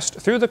 passed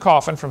through the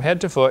coffin from head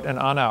to foot and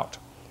on out.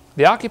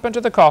 The occupant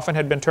of the coffin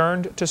had been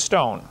turned to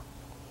stone,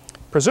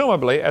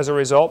 presumably as a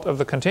result of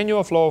the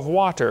continual flow of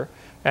water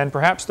and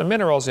perhaps the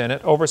minerals in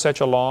it over such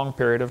a long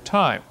period of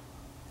time.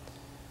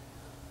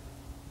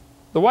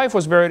 The wife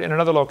was buried in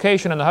another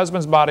location, and the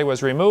husband's body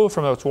was removed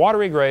from its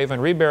watery grave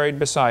and reburied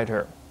beside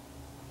her.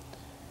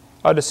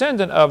 A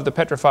descendant of the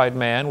petrified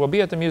man will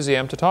be at the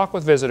museum to talk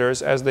with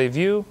visitors as they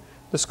view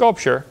the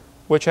sculpture,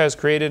 which was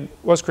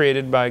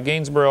created by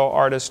Gainsborough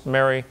artist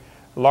Mary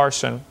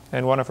Larson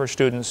and one of her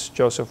students,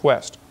 Joseph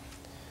West.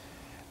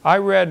 I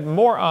read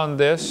more on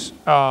this.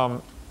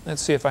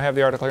 Let's see if I have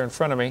the article here in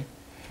front of me.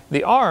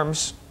 The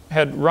arms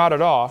had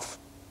rotted off,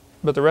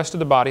 but the rest of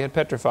the body had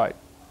petrified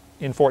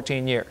in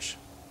 14 years.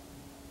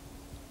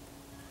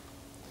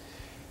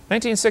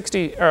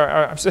 1960,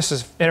 this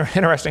is an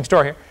interesting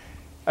story here.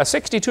 A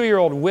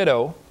 62-year-old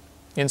widow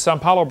in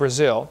São Paulo,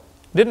 Brazil,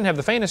 didn't have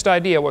the faintest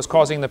idea what was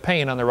causing the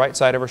pain on the right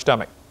side of her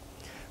stomach.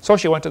 So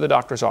she went to the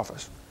doctor's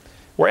office,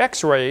 where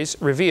X-rays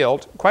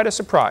revealed quite a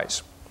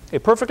surprise: a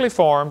perfectly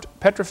formed,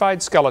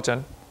 petrified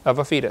skeleton of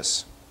a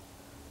fetus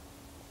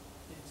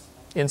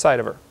inside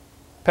of her.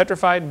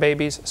 Petrified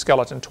baby's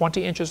skeleton,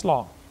 20 inches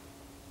long.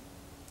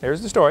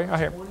 There's the story.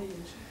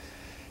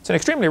 It's an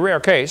extremely rare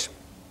case.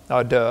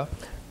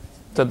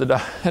 Said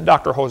the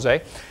Dr.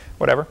 Jose,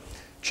 whatever,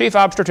 chief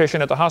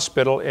obstetrician at the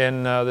hospital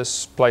in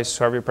this place,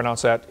 however you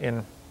pronounce that,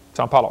 in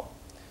São Paulo,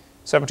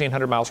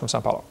 1,700 miles from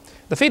São Paulo.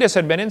 The fetus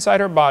had been inside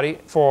her body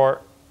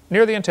for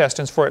near the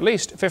intestines for at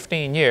least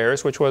 15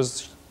 years, which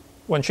was,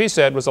 when she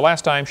said, was the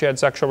last time she had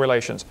sexual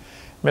relations.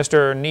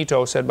 Mr.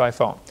 Nito said by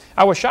phone.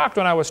 I was shocked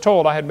when I was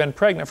told I had been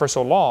pregnant for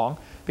so long,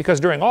 because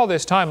during all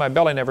this time my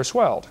belly never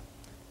swelled.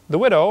 The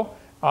widow,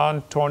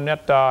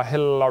 Antonetta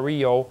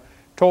Hilario,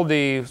 told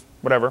the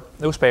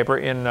newspaper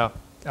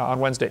on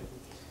Wednesday.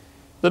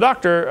 The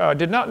doctor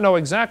did not know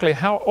exactly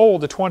how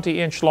old the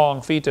 20-inch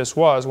long fetus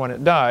was when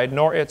it died,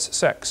 nor its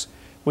sex.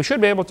 We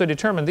should be able to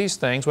determine these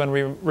things when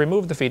we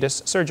remove the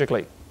fetus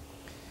surgically.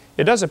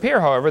 It does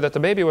appear, however, that the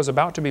baby was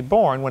about to be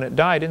born when it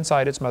died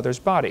inside its mother's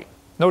body.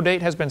 No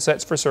date has been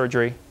set for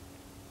surgery.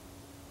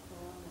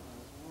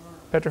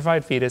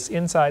 Petrified fetus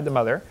inside the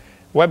mother.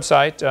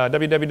 Website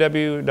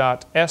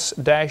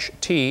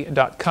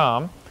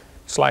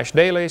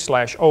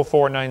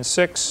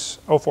www.s-t.com/daily/0496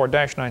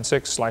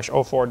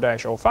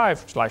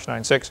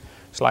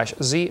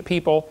 04-96/04-05/96/Z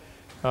people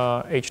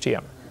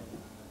HTM.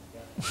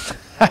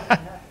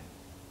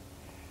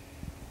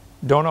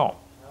 Don't know.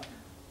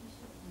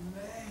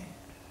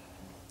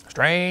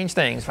 Strange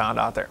things found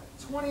out there.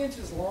 20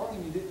 inches long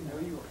and you didn't know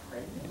you were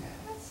pregnant?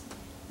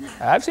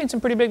 I've seen some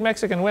pretty big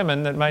Mexican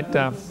women that might...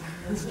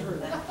 That's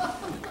true.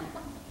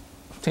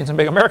 seen some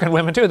big American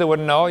women too that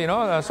wouldn't know, you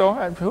know, so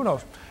who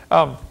knows.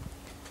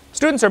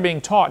 Students are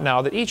being taught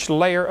now that each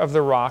layer of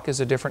the rock is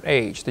a different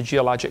age, the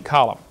geologic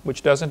column,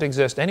 which doesn't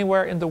exist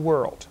anywhere in the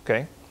world,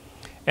 okay?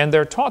 And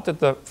they're taught that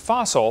the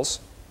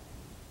fossils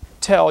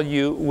tell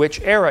you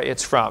which era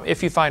it's from.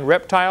 If you find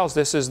reptiles,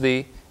 this is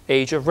the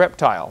age of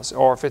reptiles.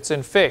 Or if it's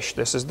in fish,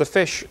 this is the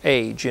fish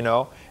age, you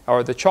know,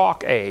 or the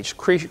chalk age,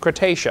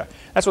 Cretaceous.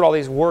 That's what all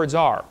these words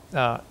are,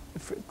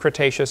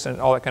 Cretaceous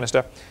and all that kind of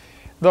stuff.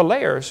 The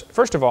layers,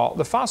 first of all,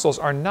 the fossils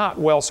are not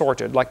well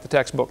sorted like the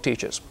textbook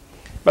teaches.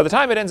 By the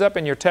time it ends up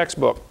in your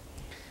textbook,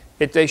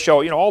 they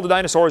show, you know, all the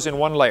dinosaurs in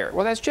one layer.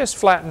 Well, that's just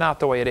flat not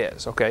the way it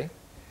is, okay?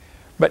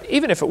 But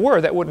even if it were,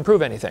 that wouldn't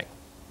prove anything.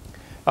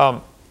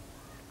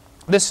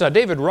 This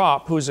David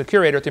Ropp, who's a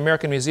curator at the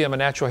American Museum of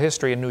Natural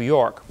History in New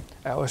York,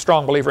 a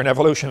strong believer in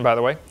evolution, by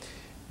the way,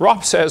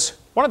 Ropp says,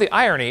 one of the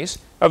ironies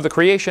of the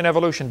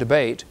creation-evolution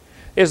debate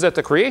is that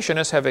the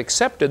creationists have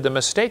accepted the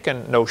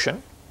mistaken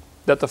notion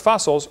that the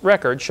fossil's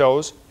record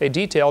shows a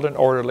detailed and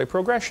orderly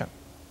progression.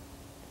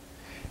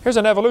 Here's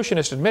an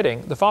evolutionist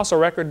admitting the fossil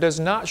record does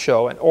not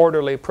show an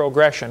orderly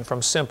progression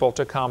from simple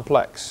to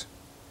complex.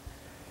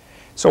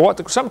 So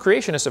what some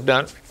creationists have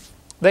done,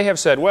 they have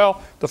said,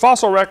 well, the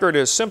fossil record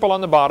is simple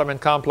on the bottom and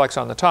complex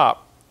on the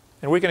top,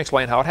 and we can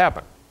explain how it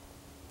happened.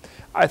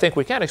 I think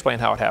we can explain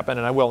how it happened,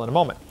 and I will in a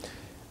moment.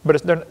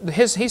 But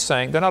he's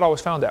saying they're not always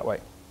found that way.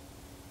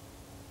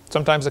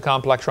 Sometimes the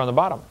complex are on the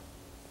bottom.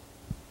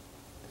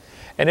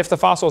 And if the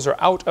fossils are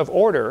out of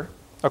order,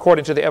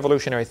 according to the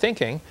evolutionary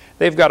thinking,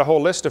 they've got a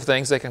whole list of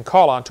things they can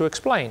call on to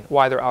explain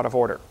why they're out of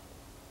order.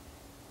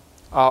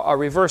 A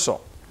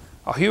reversal.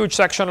 A huge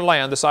section of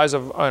land the size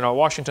of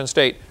Washington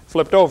State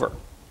flipped over.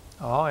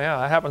 Oh yeah,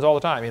 that happens all the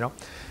time, you know.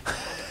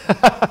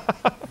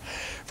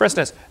 For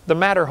instance, the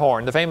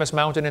Matterhorn, the famous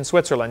mountain in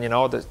Switzerland, you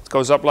know, that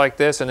goes up like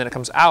this and then it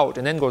comes out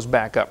and then goes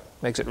back up.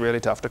 Makes it really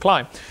tough to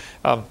climb.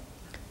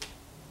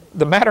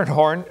 The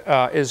Matterhorn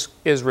is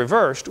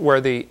reversed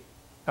where the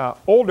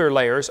older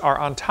layers are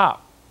on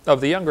top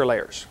of the younger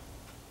layers.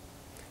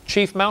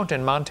 Chief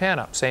Mountain,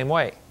 Montana, same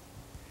way.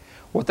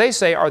 What they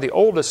say are the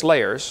oldest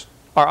layers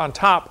are on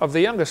top of the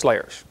youngest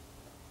layers.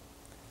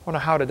 Well, now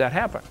how did that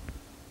happen?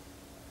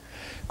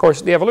 Of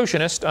course, the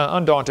evolutionist,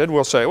 undaunted,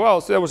 will say,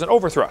 well, there was an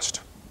overthrust.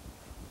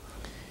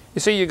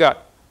 You see, you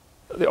got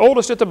the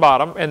oldest at the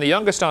bottom and the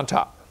youngest on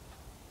top.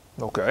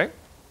 Okay.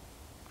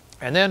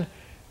 And then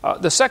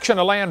the section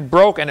of land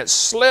broke and it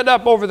slid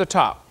up over the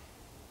top.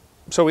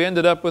 So we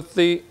ended up with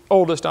the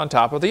oldest on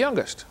top of the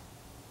youngest.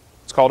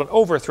 It's called an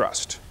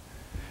overthrust.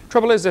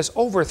 Trouble is, this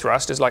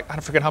overthrust is like, I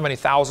forget how many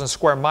thousand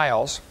square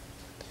miles.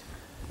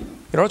 You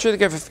know, don't you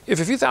think if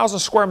a few thousand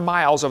square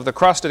miles of the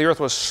crust of the earth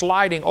was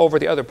sliding over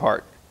the other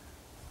part,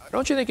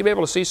 don't you think you'd be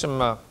able to see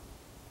some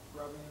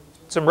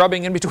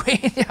rubbing in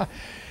between? Yeah.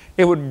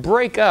 It would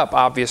break up,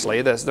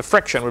 obviously. The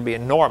friction would be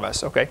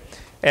enormous, okay?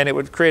 And it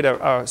would create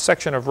a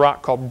section of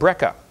rock called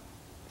breccia,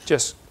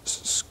 just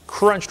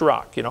crunched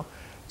rock, you know.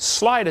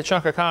 Slide a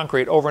chunk of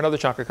concrete over another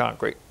chunk of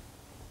concrete.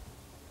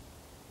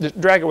 Just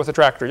drag it with a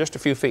tractor just a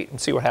few feet and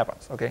see what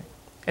happens, okay?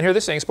 And here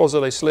this thing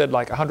supposedly slid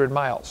like 100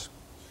 miles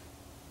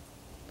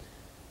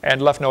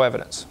and left no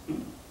evidence.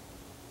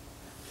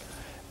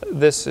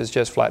 This is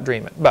just flat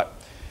dreaming. But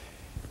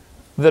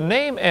the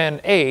name and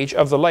age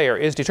of the layer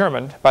is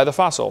determined by the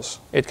fossils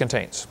it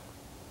contains.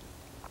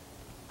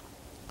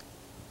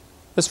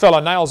 This fellow,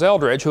 Niles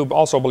Eldredge, who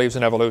also believes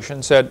in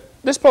evolution, said,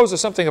 this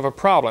poses something of a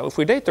problem. If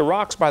we date the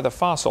rocks by the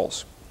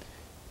fossils,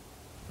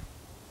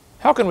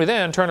 how can we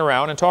then turn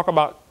around and talk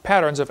about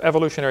patterns of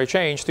evolutionary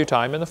change through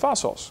time in the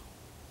fossils?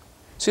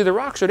 See, the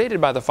rocks are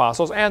dated by the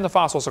fossils, and the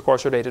fossils, of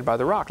course, are dated by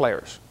the rock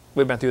layers.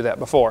 We've been through that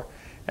before,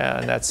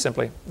 and that's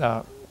simply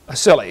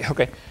silly,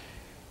 okay?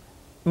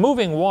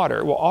 Moving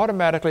water will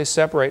automatically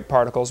separate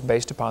particles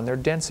based upon their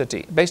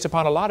density, based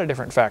upon a lot of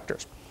different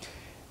factors.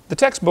 The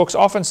textbooks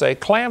often say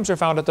clams are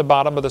found at the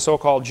bottom of the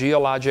so-called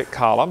geologic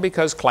column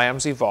because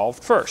clams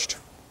evolved first.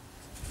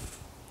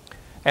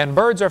 And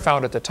birds are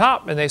found at the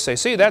top, and they say,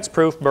 see, that's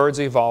proof birds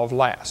evolved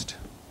last.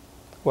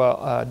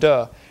 Well,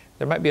 duh.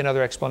 There might be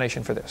another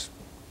explanation for this.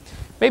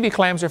 Maybe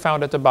clams are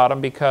found at the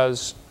bottom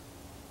because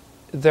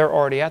they're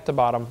already at the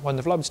bottom when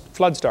the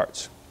flood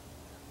starts.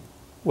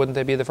 Wouldn't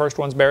they be the first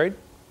ones buried?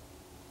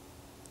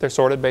 They're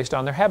sorted based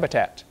on their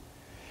habitat.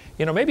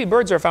 You know, maybe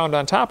birds are found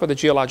on top of the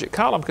geologic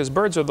column because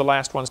birds are the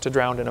last ones to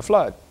drown in a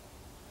flood.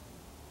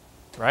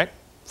 Right?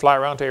 Fly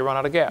around till you run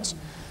out of gas.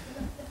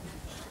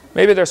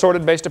 Maybe they're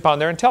sorted based upon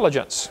their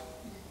intelligence.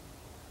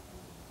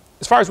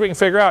 As far as we can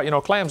figure out, you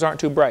know, clams aren't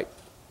too bright.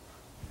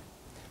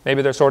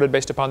 Maybe they're sorted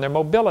based upon their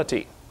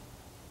mobility.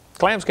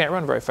 Clams can't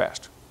run very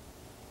fast.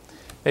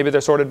 Maybe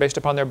they're sorted based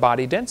upon their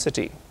body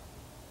density.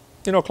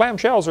 You know, clam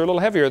shells are a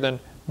little heavier than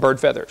bird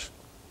feathers.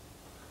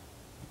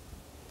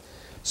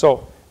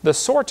 So the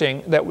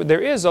sorting,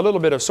 there is a little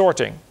bit of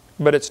sorting,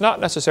 but it's not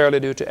necessarily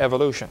due to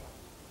evolution.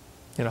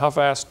 You know, how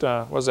fast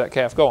was that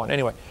calf going?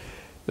 Anyway,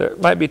 there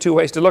might be two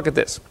ways to look at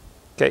this.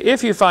 Okay,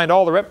 if you find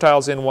all the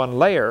reptiles in one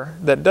layer,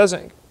 that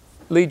doesn't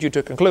lead you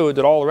to conclude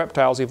that all the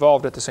reptiles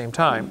evolved at the same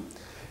time.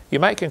 You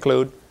might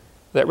conclude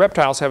that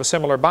reptiles have a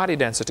similar body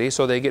density,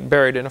 so they get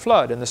buried in a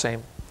flood in the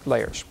same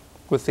layers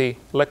with the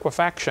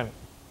liquefaction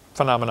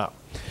phenomena.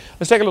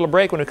 Let's take a little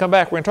break. When we come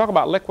back, we're going to talk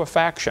about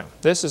liquefaction.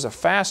 This is a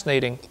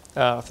fascinating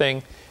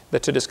thing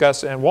to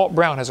discuss, and Walt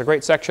Brown has a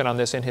great section on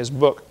this in his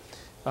book,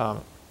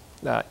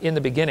 In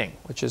the Beginning,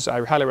 which is,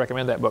 I highly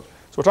recommend that book.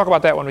 So we'll talk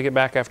about that when we get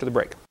back after the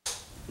break.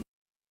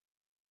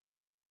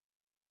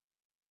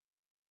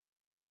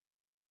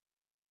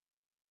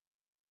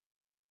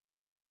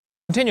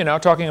 Continue now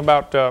talking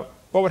about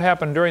what would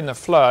happen during the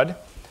flood.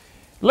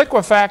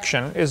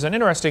 Liquefaction is an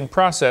interesting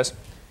process.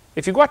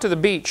 If you go out to the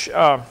beach,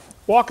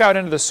 walk out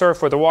into the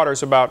surf where the water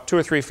is about 2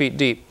 or 3 feet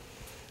deep,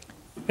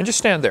 and just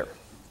stand there.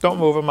 Don't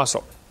move a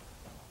muscle.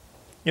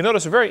 You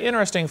notice a very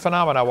interesting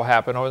phenomena will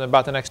happen over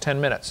about the next 10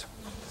 minutes.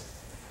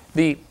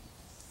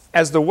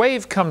 As the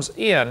wave comes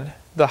in,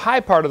 the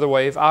high part of the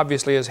wave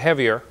obviously is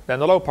heavier than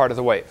the low part of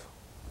the wave.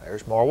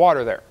 There's more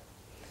water there.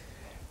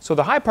 So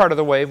the high part of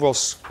the wave will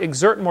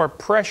exert more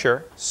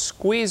pressure,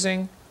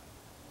 squeezing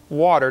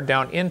water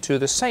down into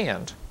the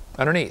sand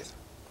underneath.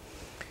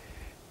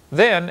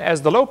 Then,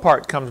 as the low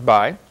part comes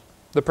by,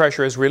 the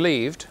pressure is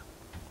relieved,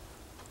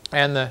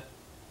 and the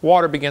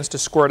water begins to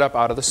squirt up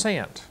out of the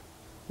sand.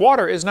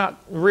 Water is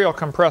not real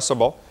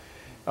compressible,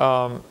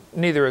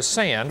 neither is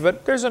sand,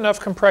 but there's enough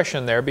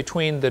compression there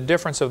between the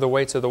difference of the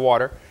weights of the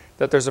water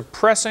that there's a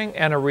pressing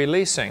and a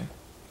releasing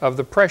of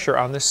the pressure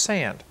on this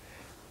sand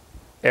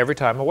every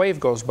time a wave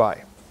goes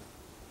by.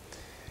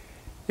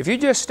 If you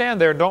just stand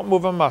there and don't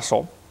move a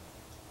muscle,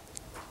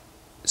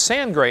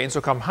 sand grains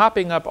will come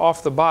hopping up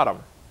off the bottom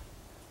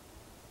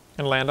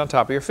and land on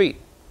top of your feet.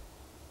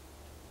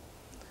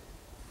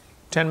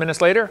 10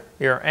 minutes later,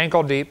 you're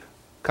ankle deep,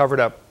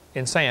 covered up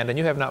in sand, and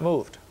you have not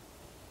moved.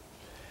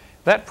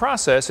 That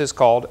process is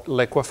called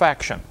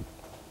liquefaction.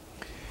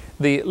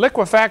 The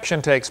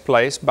liquefaction takes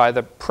place by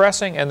the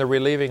pressing and the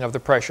relieving of the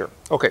pressure.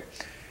 Okay,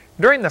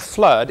 during the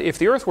flood, if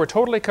the earth were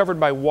totally covered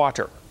by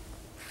water,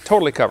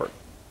 totally covered,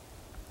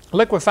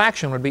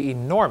 liquefaction would be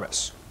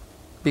enormous.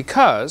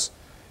 because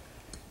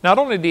not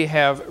only do you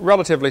have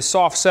relatively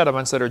soft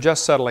sediments that are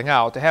just settling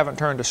out, they haven't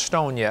turned to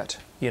stone yet.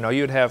 You know,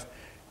 you'd have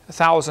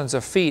thousands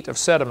of feet of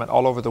sediment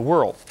all over the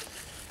world.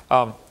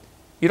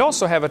 You'd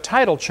also have a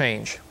tidal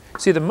change.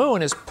 See, the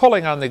moon is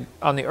pulling on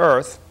the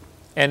Earth,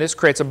 and this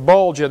creates a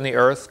bulge in the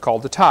Earth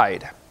called the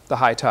tide, the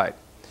high tide.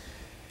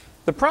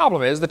 The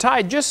problem is the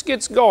tide just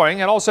gets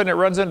going, and all of a sudden it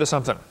runs into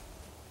something.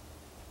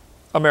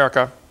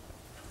 America,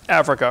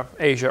 Africa,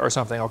 Asia, or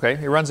something, okay?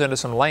 It runs into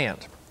some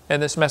land,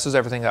 and this messes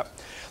everything up.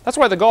 That's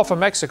why the Gulf of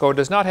Mexico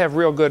does not have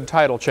real good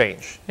tidal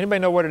change. Anybody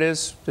know what it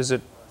is? Is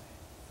it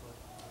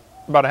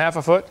about a half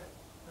a foot?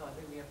 No, I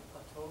think we have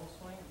a total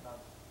swing about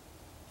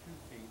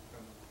 2 feet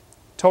from...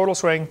 Total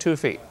swing, 2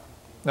 feet.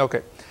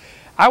 Okay.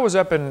 I was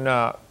up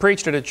and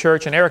preached at a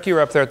church, and Eric, you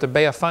were up there at the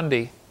Bay of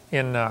Fundy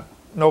in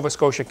Nova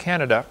Scotia,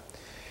 Canada.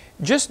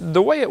 Just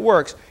the way it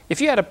works,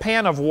 if you had a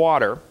pan of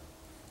water,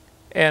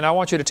 and I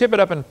want you to tip it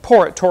up and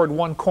pour it toward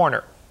one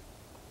corner.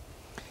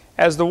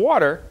 As the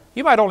water,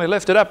 you might only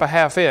lift it up a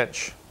 ½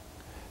 inch,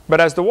 but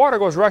as the water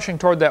goes rushing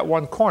toward that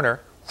one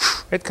corner,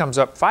 it comes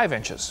up 5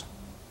 inches.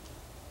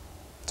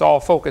 It's all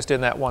focused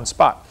in that one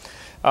spot.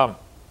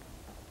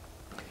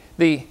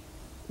 The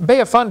Bay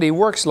of Fundy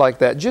works like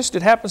that. Just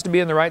it happens to be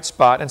in the right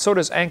spot, and so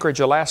does Anchorage,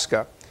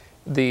 Alaska.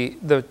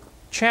 The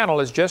channel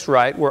is just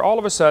right, where all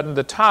of a sudden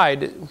the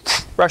tide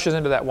rushes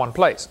into that one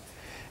place.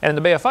 And in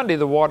the Bay of Fundy,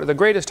 the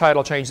greatest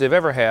tidal change they've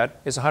ever had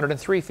is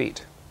 103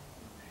 feet.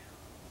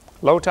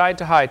 Low tide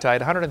to high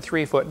tide,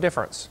 103-foot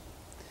difference.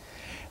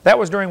 That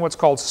was during what's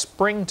called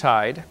spring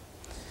tide,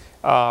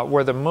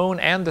 where the moon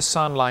and the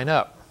sun line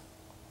up.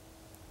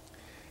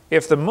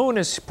 If the moon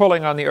is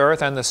pulling on the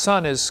Earth and the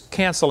sun is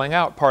canceling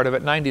out part of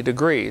it 90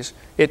 degrees,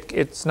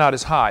 it's not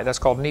as high. That's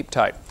called neap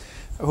tide.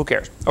 Who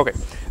cares? Okay.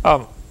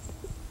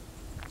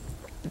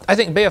 I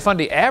think Bay of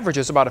Fundy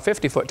averages about a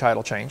 50-foot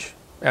tidal change.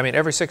 I mean,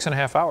 every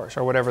 6.5 hours,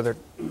 or whatever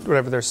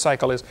their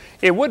cycle is.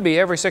 It would be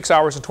every 6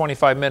 hours and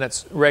 25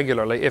 minutes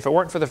regularly if it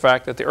weren't for the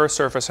fact that the Earth's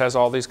surface has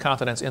all these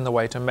continents in the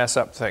way to mess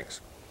up things.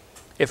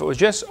 If it was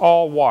just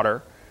all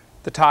water,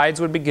 the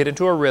tides would get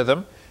into a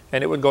rhythm,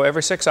 and it would go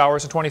every 6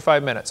 hours and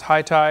 25 minutes.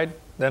 High tide,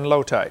 then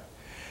low tide.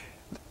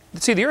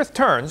 See, the Earth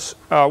turns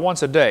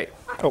once a day.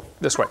 Oh,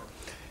 this way.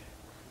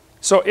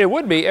 So it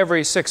would be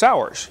every 6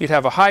 hours. You'd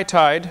have a high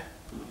tide,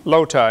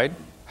 low tide,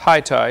 high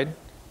tide,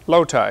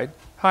 low tide,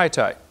 high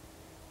tide.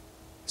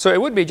 So it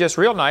would be just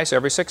real nice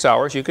every 6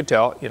 hours you could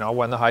tell, you know,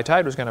 when the high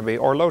tide was going to be,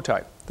 or low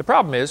tide. The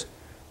problem is,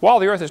 while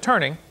the Earth is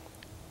turning,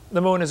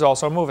 the moon is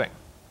also moving.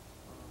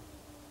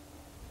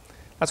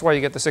 That's why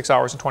you get the 6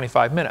 hours and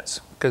 25 minutes,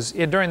 because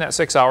during that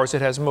 6 hours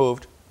it has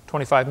moved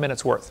 25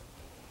 minutes worth.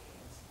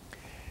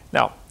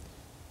 Now,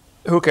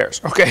 who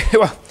cares? Okay,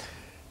 well,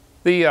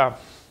 if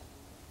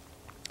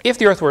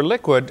the Earth were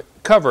liquid,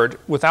 covered,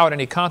 without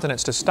any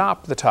continents to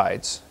stop the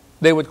tides,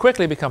 they would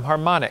quickly become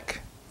harmonic.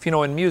 If you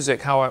know in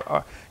music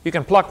how you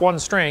can pluck one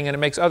string and it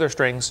makes other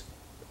strings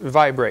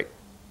vibrate.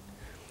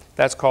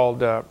 That's called,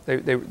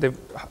 the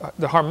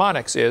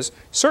harmonics is,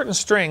 certain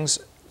strings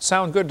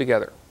sound good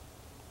together.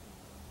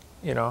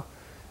 You know,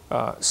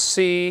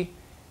 C,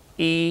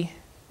 E,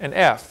 and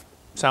F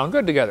sound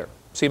good together,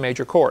 C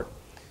major chord.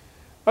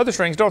 Other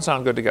strings don't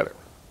sound good together.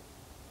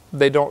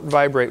 They don't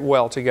vibrate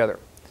well together.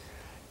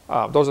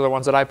 Those are the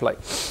ones that I play.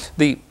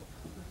 The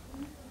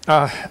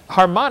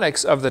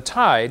harmonics of the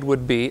tide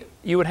would be,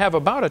 you would have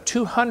about a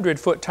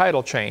 200-foot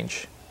tidal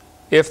change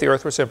if the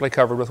Earth were simply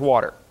covered with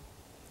water.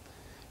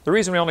 The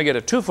reason we only get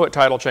a 2-foot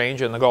tidal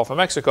change in the Gulf of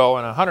Mexico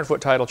and a 100-foot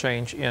tidal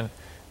change in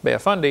Bay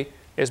of Fundy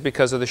is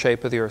because of the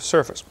shape of the Earth's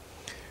surface.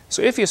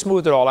 So if you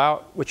smoothed it all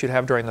out, which you'd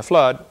have during the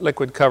flood,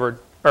 liquid-covered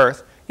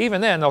Earth,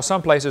 even then, though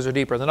some places are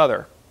deeper than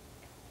others.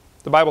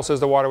 The Bible says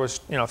the water was,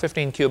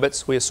 15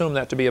 cubits. We assume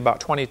that to be about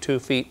 22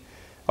 feet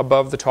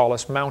above the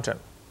tallest mountain.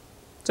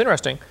 It's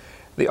interesting.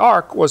 The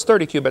ark was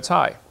 30 cubits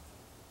high.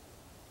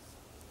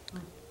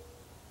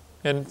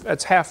 And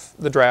that's half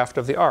the draft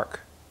of the ark.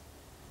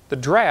 The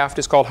draft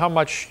is called how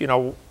much,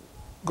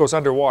 goes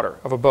underwater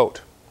of a boat.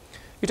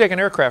 You take an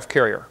aircraft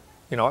carrier,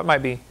 it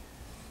might be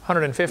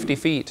 150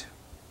 feet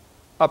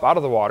up out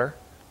of the water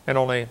and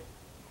only,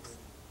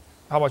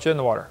 how much in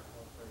the water?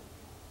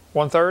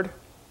 1/3?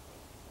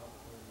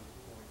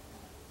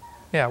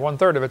 Yeah,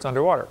 1/3 of it's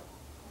underwater.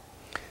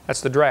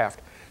 That's the draft.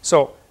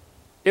 So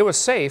it was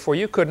safe where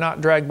you could not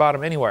drag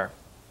bottom anywhere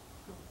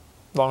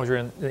as long as you're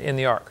in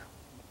the ark.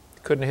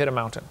 You couldn't hit a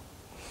mountain.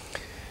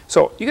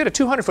 So you get a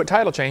 200-foot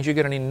tidal change, you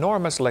get an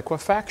enormous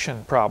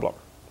liquefaction problem.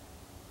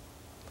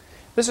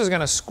 This is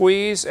going to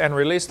squeeze and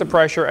release the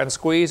pressure and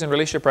squeeze and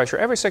release your pressure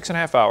every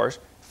 6.5 hours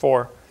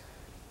for,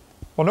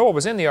 well, Noah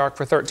was in the ark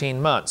for 13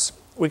 months.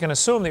 We can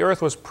assume the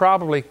Earth was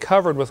probably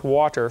covered with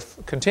water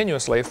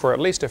continuously for at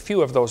least a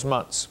few of those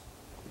months.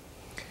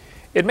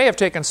 It may have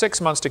taken 6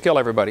 months to kill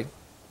everybody.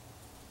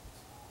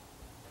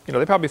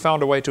 They probably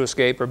found a way to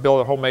escape or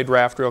build a homemade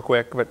raft real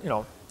quick, but,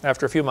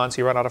 after a few months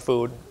you run out of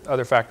food,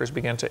 other factors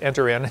begin to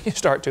enter in, and you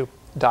start to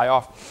die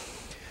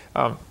off.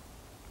 So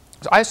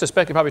I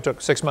suspect it probably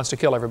took 6 months to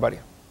kill everybody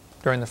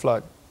during the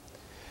flood.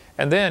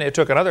 And then it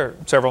took another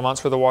several months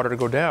for the water to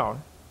go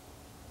down,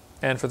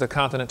 and for the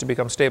continent to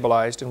become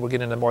stabilized, and we'll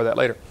get into more of that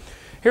later.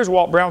 Here's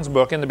Walt Brown's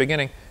book in the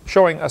beginning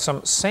showing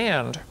some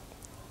sand,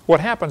 what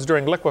happens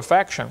during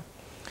liquefaction.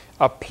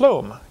 A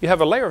plume, you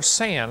have a layer of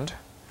sand,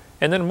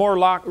 and then more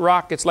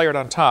rock gets layered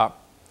on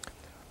top,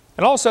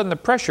 and all of a sudden the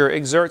pressure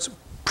exerts,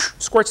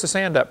 squirts the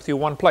sand up through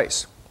one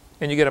place,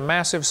 and you get a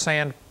massive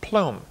sand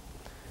plume,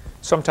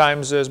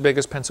 sometimes as big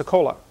as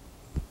Pensacola.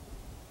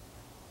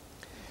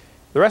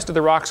 The rest of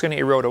the rock's going to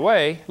erode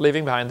away,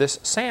 leaving behind this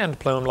sand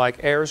plume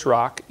like Ayers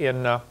Rock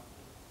in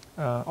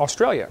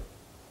Australia,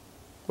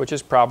 which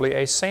is probably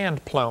a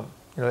sand plume.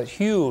 You know, that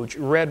huge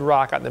red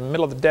rock out in the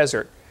middle of the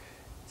desert.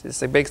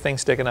 It's a big thing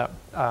sticking up.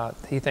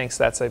 He thinks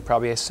that's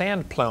probably a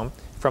sand plume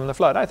from the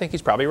flood. I think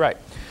he's probably right.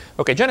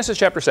 Okay, Genesis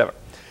chapter 7.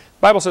 The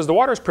Bible says, the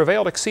waters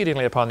prevailed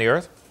exceedingly upon the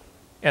earth,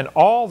 and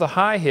all the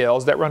high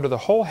hills that run to the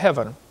whole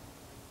heaven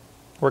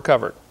were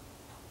covered.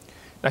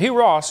 Now, Hugh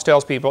Ross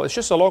tells people it's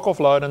just a local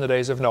flood in the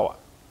days of Noah.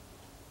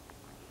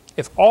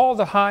 If all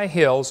the high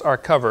hills are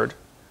covered,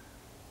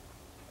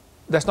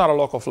 that's not a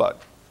local flood.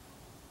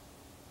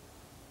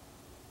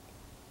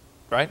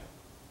 Right?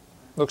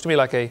 Looks to me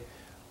like a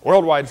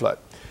worldwide flood.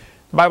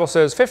 The Bible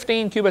says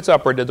 15 cubits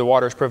upward did the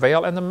waters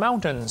prevail, and the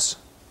mountains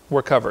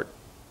were covered.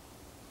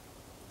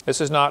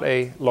 This is not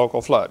a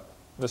local flood.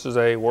 This is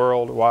a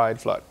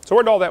worldwide flood. So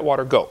where did all that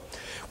water go?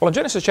 Well, in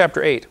Genesis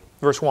chapter 8,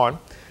 verse 1,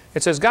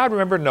 it says, God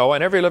remembered Noah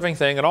and every living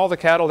thing and all the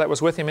cattle that was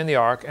with him in the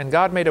ark, and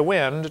God made a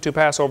wind to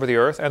pass over the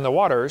earth, and the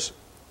waters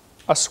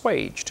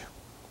assuaged.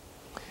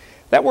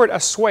 That word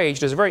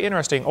assuaged is a very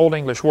interesting Old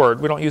English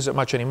word. We don't use it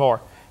much anymore,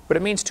 but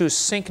it means to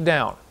sink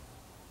down.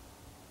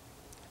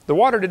 The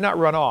water did not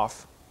run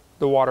off.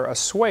 The water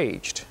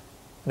assuaged.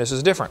 This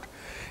is different.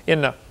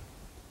 In the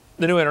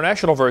New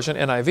International Version,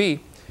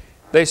 NIV,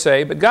 they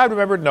say, but God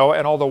remembered Noah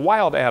and all the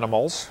wild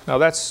animals. Now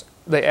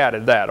they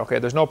added that, okay?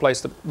 There's no place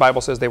the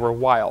Bible says they were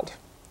wild.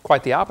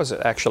 Quite the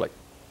opposite, actually.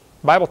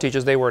 The Bible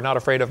teaches they were not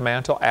afraid of man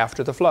until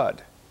after the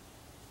flood.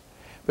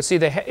 But see,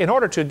 in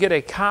order to get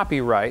a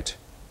copyright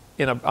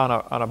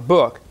on a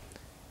book,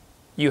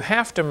 you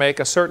have to make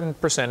a certain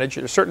percentage,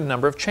 a certain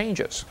number of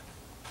changes.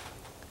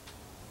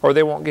 Or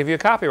they won't give you a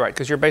copyright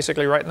because you're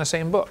basically writing the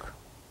same book.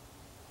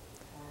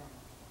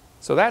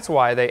 So that's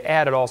why they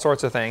added all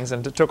sorts of things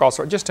and took all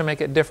sorts, just to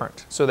make it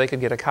different so they could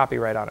get a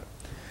copyright on it.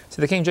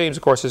 See, the King James,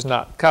 of course, is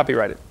not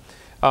copyrighted.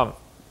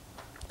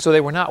 So they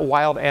were not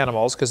wild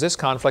animals, because this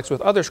conflicts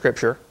with other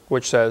scripture,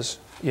 which says,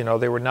 you know,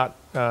 they were not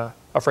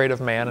afraid of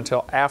man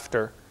until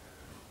after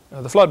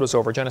the flood was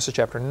over. Genesis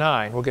chapter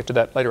 9. We'll get to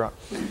that later on.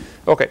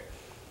 Okay.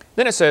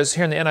 Then it says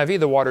here in the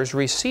NIV, the waters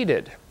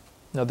receded.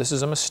 Now this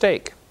is a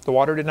mistake. The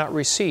water did not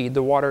recede.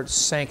 The water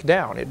sank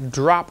down. It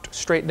dropped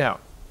straight down.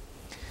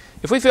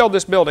 If we filled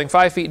this building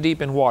 5 feet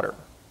deep in water,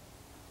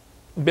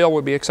 Bill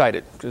would be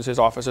excited because his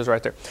office is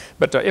right there.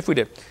 But if we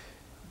did.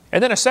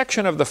 And then a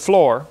section of the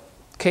floor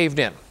caved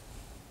in.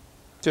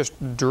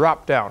 Just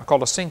dropped down,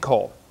 called a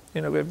sinkhole.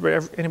 You know,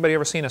 anybody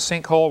ever seen a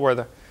sinkhole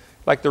where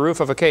like the roof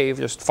of a cave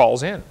just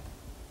falls in?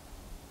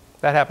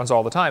 That happens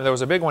all the time. There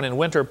was a big one in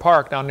Winter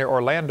Park down near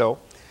Orlando.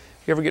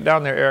 If you ever get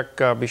down there,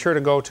 Eric, be sure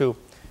to go to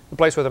the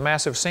place where the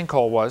massive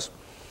sinkhole was,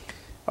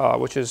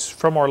 which is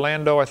from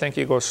Orlando. I think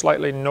you go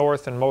slightly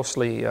north and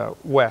mostly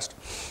west.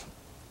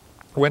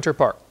 Winter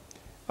Park.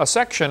 A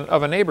section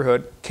of a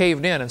neighborhood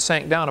caved in and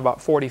sank down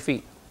about 40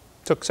 feet.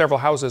 Took several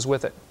houses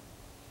with it.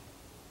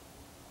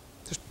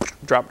 Just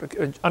dropped,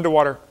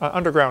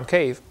 underground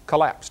cave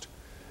collapsed.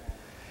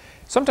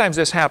 Sometimes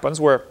this happens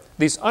where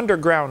these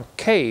underground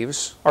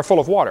caves are full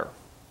of water.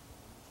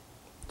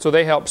 So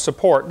they help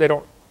support, they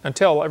don't,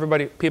 until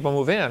people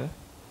move in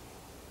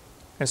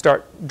and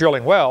start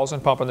drilling wells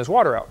and pumping this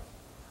water out.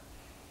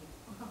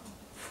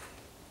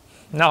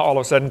 Now all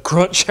of a sudden,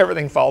 crunch,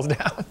 everything falls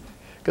down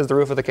because the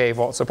roof of the cave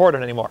won't support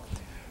it anymore.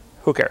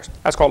 Who cares?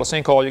 That's called a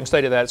sinkhole. You can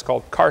study that. It's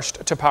called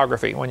karst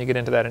topography when you get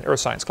into that in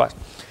earth science class.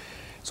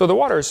 So the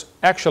waters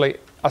actually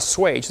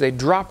assuaged. They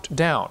dropped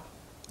down.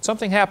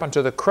 Something happened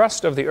to the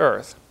crust of the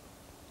earth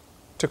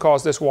to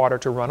cause this water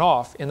to run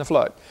off in the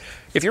flood.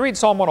 If you read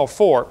Psalm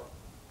 104,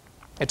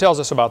 it tells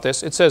us about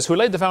this. It says, who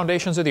laid the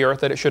foundations of the earth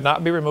that it should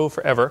not be removed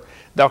forever?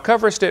 Thou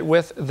coverest it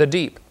with the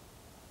deep,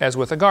 as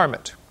with a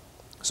garment.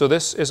 So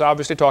this is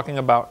obviously talking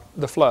about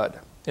the flood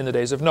in the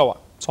days of Noah.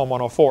 Psalm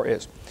 104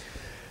 is.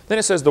 Then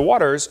it says, the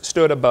waters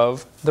stood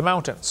above the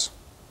mountains.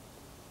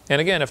 And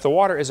again, if the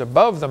water is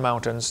above the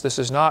mountains, this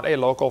is not a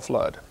local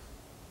flood.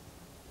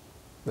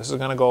 This is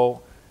going to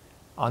go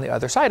on the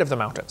other side of the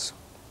mountains,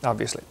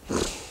 obviously.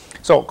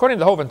 So, according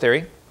to the Hovind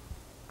theory,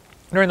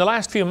 during the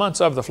last few months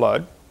of the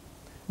flood,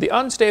 the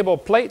unstable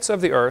plates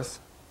of the earth,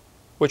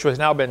 which has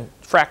now been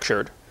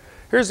fractured,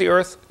 here's the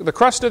earth, the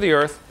crust of the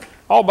earth,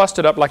 all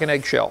busted up like an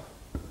eggshell.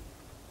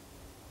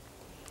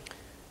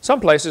 Some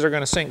places are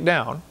going to sink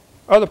down,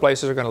 other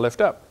places are going to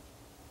lift up,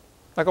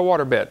 like a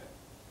waterbed.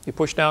 You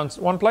push down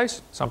one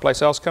place,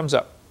 someplace else comes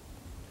up.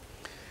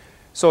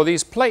 So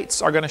these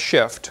plates are going to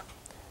shift.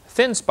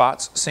 Thin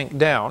spots sink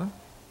down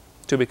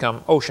to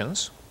become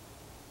oceans.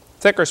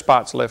 Thicker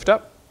spots lift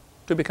up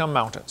to become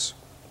mountains.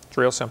 It's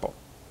real simple.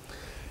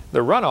 The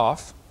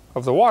runoff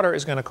of the water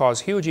is going to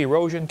cause huge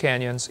erosion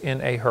canyons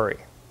in a hurry.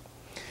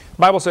 The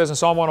Bible says in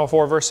Psalm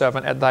 104, verse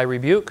 7, "At thy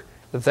rebuke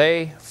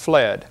they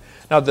fled."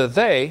 Now the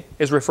 "they"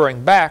 is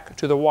referring back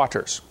to the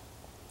waters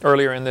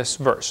earlier in this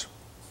verse.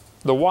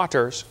 The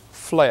waters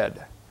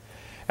fled.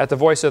 At the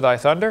voice of thy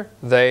thunder,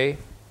 they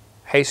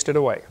hasted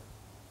away.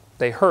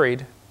 They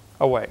hurried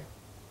away.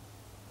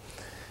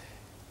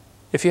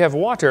 If you have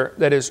water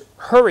that is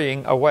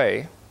hurrying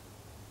away,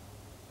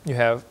 you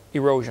have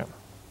erosion.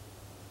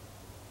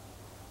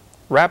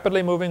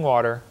 Rapidly moving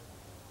water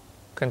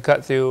can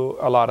cut through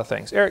a lot of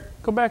things. Eric,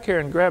 go back here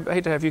and grab, I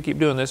hate to have you keep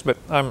doing this, but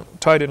I'm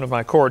tied in with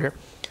my cord here.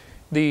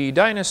 The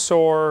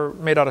dinosaur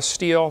made out of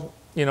steel,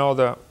 you know,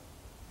 the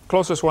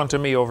closest one to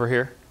me over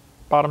here,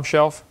 bottom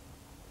shelf.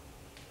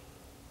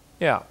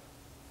 Yeah.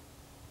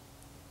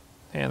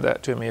 Hand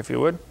that to me if you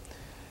would.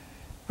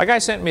 A guy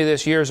sent me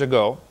this years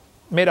ago,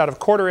 made out of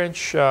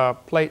 1/4-inch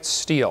plate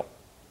steel.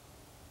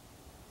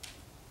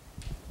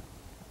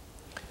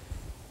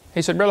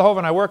 He said, "Brother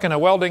Hovind, I work in a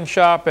welding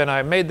shop and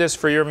I made this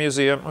for your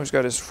museum." He's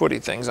got his footy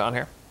things on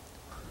here.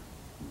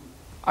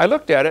 I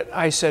looked at it,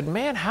 I said,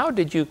 "Man, how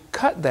did you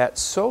cut that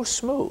so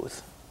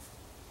smooth?"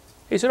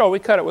 He said, "Oh, we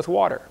cut it with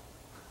water."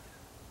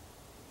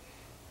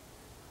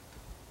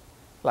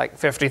 Like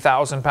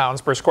 50,000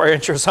 pounds per square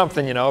inch or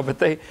something, you know, but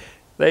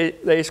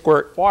they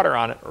squirt water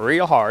on it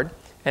real hard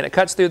and it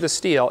cuts through the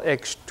steel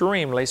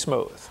extremely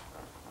smooth.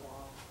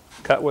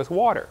 Cut with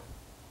water.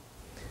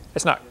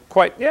 It's not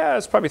quite, yeah,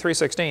 it's probably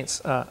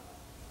 3/16.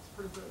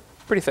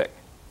 Pretty thick.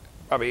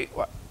 Probably,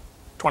 what,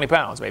 20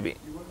 pounds maybe.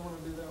 You wouldn't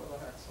want to do that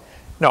with a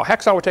hacksaw. No,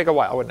 hacksaw would take a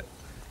while, wouldn't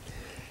it?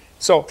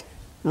 So,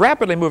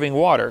 rapidly moving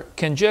water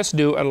can just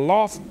do an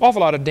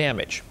awful lot of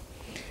damage.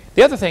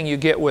 The other thing you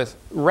get with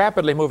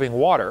rapidly moving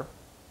water,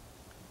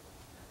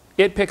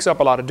 it picks up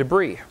a lot of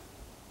debris.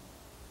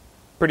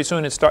 Pretty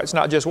soon it's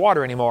not just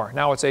water anymore.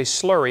 Now it's a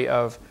slurry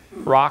of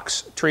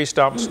rocks, tree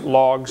stumps,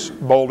 logs,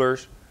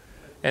 boulders,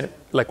 and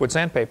liquid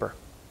sandpaper.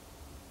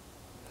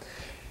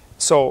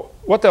 So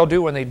what they'll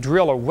do when they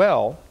drill a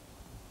well,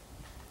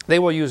 they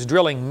will use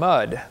drilling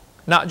mud.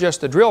 Not just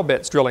the drill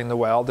bits drilling the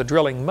well, the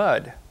drilling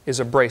mud is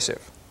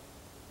abrasive.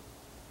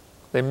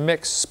 They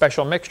mix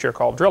special mixture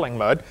called drilling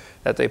mud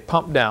that they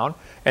pump down,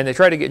 and they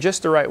try to get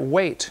just the right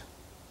weight,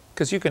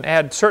 because you can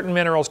add certain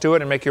minerals to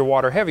it and make your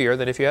water heavier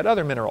than if you had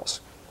other minerals.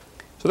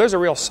 So there's a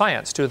real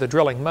science to the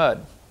drilling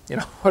mud. You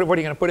know, what are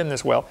you going to put in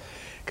this well?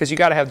 Because you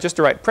got to have just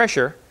the right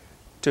pressure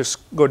to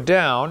go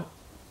down,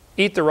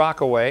 eat the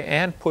rock away,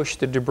 and push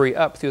the debris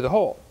up through the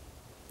hole.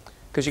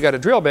 Because you got a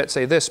drill bit,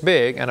 say this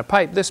big, and a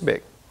pipe this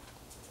big,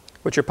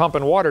 which you're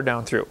pumping water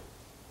down through.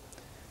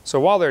 So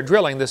while they're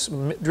drilling, this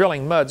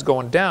drilling mud's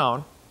going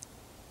down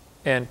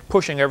and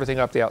pushing everything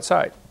up the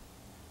outside.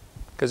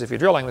 Because if you're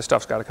drilling, the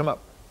stuff's got to come up.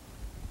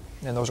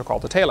 And those are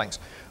called the tailings.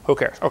 Who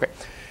cares? Okay.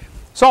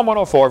 Psalm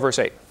 104, verse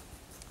 8.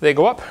 They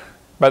go up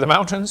by the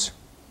mountains,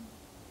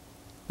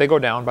 they go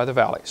down by the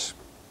valleys.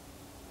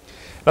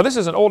 Now this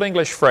is an Old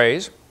English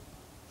phrase,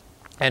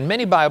 and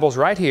many Bibles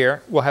right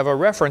here will have a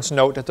reference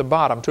note at the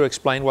bottom to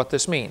explain what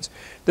this means.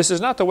 This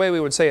is not the way we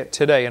would say it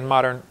today in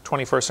modern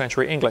 21st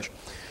century English.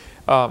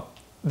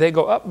 They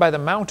go up by the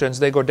mountains,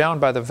 they go down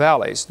by the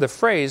valleys. The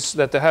phrase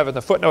that they have in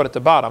the footnote at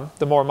the bottom,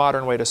 the more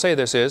modern way to say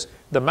this is,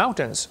 the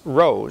mountains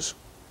rose,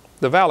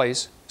 the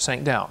valleys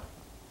sank down.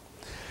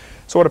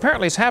 So what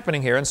apparently is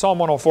happening here in Psalm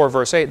 104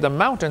 verse 8, the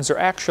mountains are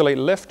actually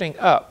lifting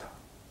up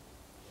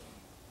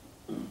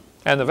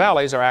and the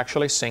valleys are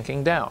actually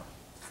sinking down.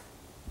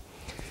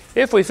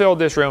 If we filled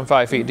this room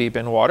 5 feet deep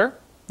in water,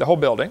 the whole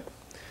building,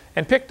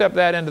 and picked up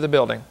that end of the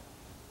building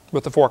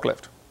with the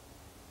forklift,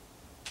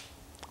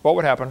 what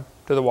would happen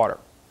to the water?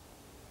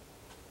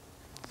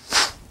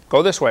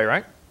 Go this way,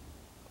 right?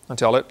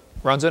 Until it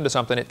runs into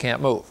something it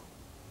can't move.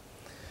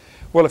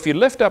 Well, if you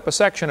lift up a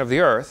section of the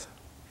earth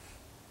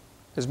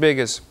as big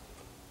as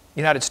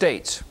the United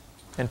States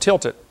and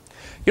tilt it,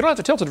 you don't have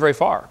to tilt it very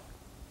far.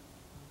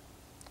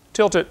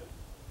 Tilt it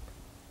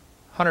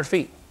 100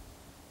 feet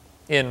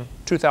in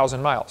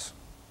 2,000 miles.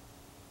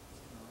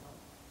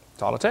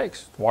 That's all it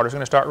takes. Water's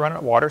going to start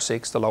running. Water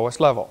seeks the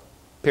lowest level,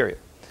 period.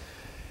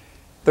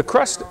 The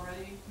crust...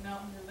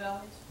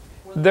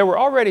 There were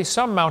already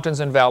some mountains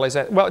and valleys.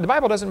 Well, the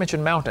Bible doesn't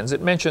mention mountains. It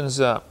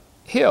mentions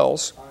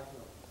hills,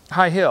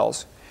 high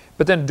hills.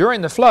 But then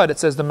during the flood, it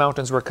says the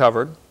mountains were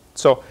covered.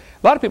 So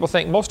a lot of people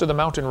think most of the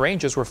mountain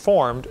ranges were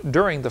formed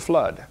during the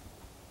flood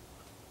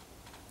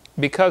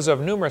because of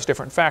numerous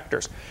different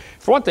factors.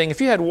 For one thing, if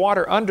you had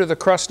water under the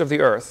crust of the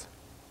earth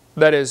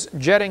that is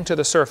jetting to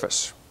the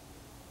surface,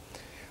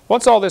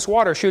 once all this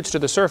water shoots to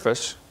the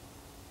surface,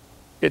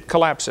 it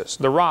collapses.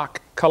 The rock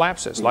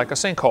collapses like a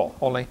sinkhole,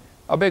 only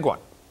a big one.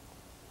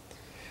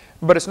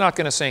 But it's not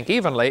going to sink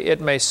evenly.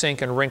 It may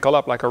sink and wrinkle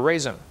up like a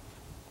raisin.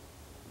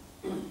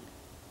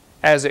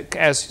 As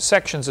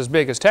sections as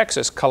big as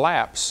Texas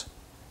collapse,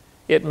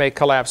 it may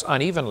collapse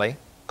unevenly,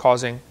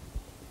 causing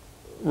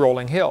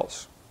rolling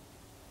hills.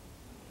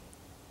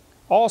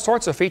 All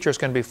sorts of features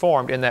can be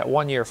formed in that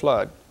one-year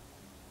flood.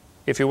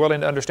 If you're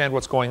willing to understand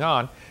what's going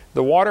on,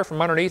 the water from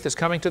underneath is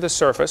coming to the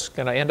surface,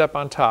 going to end up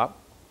on top.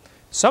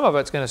 Some of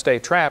it's going to stay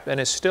trapped and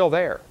is still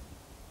there.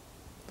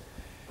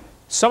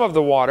 Some of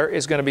the water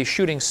is going to be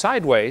shooting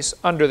sideways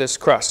under this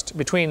crust,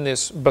 between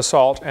this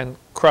basalt and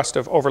crust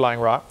of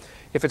overlying rock.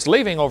 If it's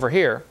leaving over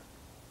here,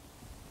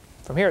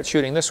 from here it's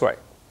shooting this way,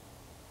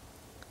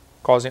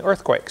 causing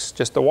earthquakes,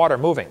 just the water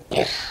moving.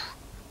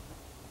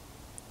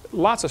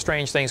 Lots of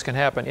strange things can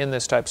happen in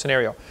this type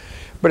scenario.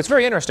 But it's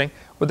very interesting.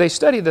 When they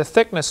study the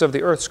thickness of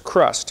the Earth's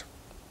crust,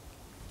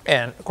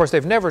 and of course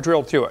they've never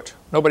drilled through it.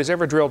 Nobody's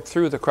ever drilled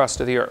through the crust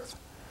of the Earth.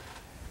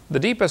 The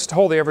deepest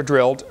hole they ever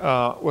drilled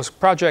was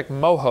Project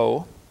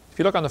Moho. If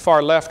you look on the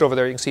far left over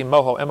there, you can see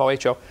Moho,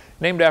 M-O-H-O,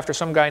 named after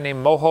some guy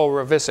named Moho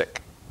Ravisic.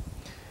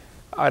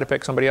 I'd have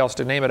picked somebody else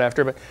to name it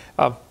after,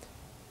 but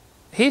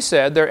he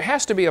said there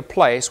has to be a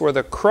place where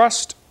the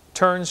crust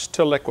turns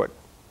to liquid.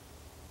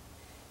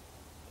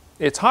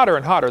 It's hotter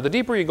and hotter. The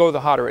deeper you go,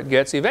 the hotter it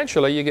gets.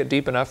 Eventually, you get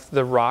deep enough,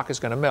 the rock is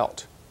going to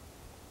melt.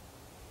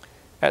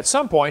 At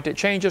some point, it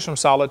changes from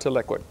solid to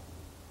liquid.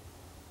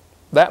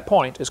 That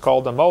point is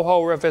called the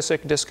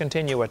Moho-Ravisic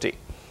discontinuity.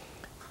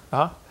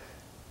 Why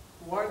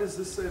does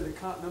this say the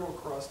continental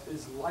crust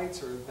is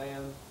lighter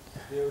than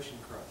the ocean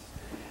crust?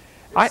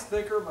 It's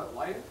thicker but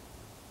lighter?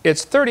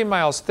 It's 30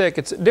 miles thick.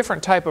 It's a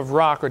different type of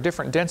rock or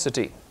different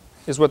density,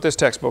 is what this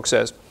textbook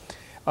says.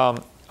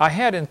 I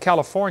had in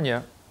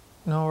California,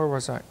 no, where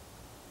was I?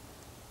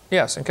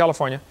 Yes, in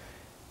California,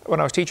 when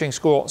I was teaching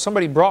school,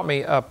 somebody brought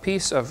me a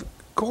piece of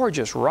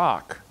gorgeous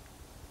rock.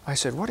 I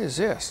said, what is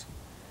this?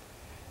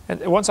 And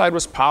one side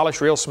was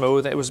polished real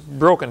smooth. It was a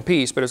broken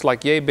piece, but it was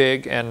like yay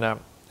big and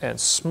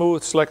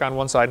smooth, slick on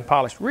one side and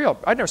polished. Real,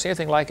 I'd never seen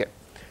anything like it.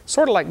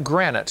 Sort of like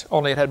granite,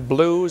 only it had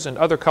blues and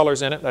other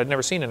colors in it I'd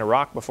never seen in a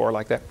rock before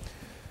like that.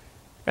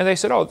 And they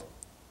said, oh,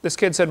 this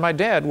kid said, my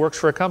dad works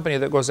for a company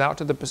that goes out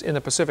to in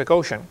the Pacific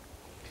Ocean.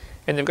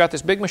 And they've got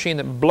this big machine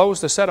that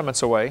blows the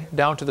sediments away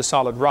down to the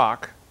solid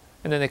rock.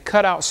 And then they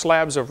cut out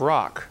slabs of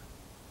rock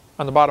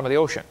on the bottom of the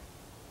ocean.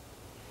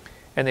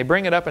 And they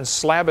bring it up and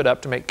slab it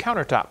up to make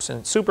countertops.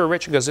 And super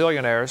rich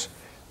gazillionaires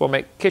will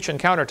make kitchen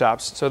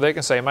countertops so they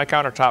can say, my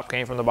countertop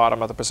came from the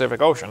bottom of the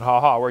Pacific Ocean. Ha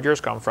ha, where'd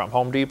yours come from?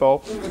 Home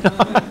Depot?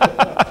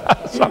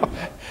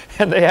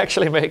 And they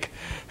actually make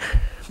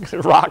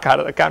rock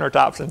out of the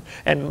countertops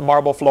and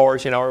marble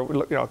floors,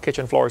 or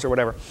kitchen floors or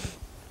whatever.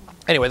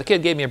 Anyway, the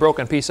kid gave me a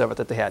broken piece of it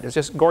that they had. It was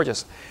just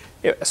gorgeous.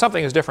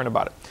 Something is different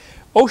about it.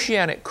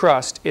 Oceanic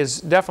crust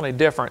is definitely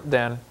different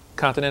than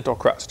continental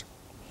crust.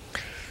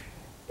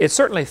 It's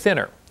certainly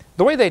thinner.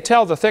 The way they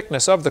tell the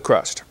thickness of the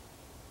crust,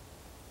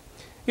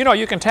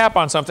 you can tap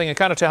on something and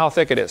kind of tell how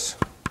thick it is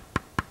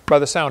by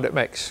the sound it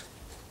makes.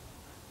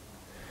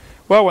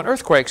 Well, when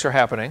earthquakes are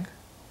happening,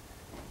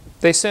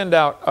 they send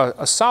out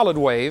a solid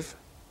wave.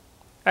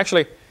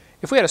 Actually,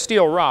 if we had a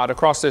steel rod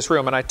across this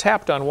room and I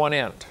tapped on one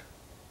end,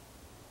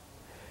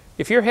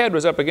 if your head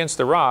was up against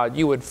the rod,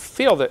 you would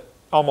feel it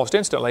almost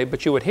instantly,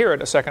 but you would hear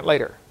it a second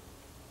later.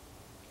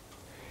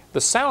 The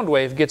sound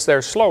wave gets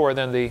there slower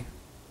than the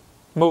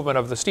movement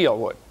of the steel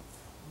would.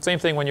 Same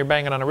thing when you're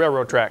banging on a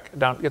railroad track.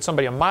 Get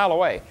somebody a mile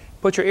away,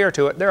 put your ear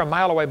to it, they're a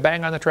mile away,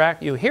 bang on the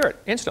track, you hear it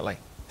instantly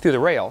through the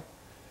rail.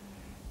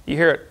 You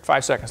hear it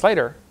 5 seconds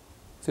later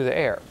through the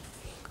air.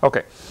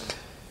 Okay.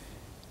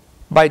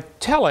 By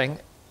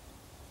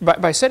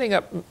setting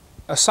up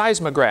a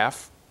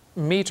seismograph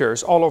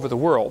meters all over the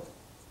world,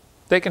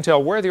 they can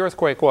tell where the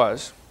earthquake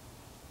was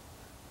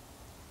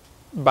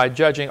by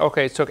judging,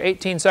 okay, it took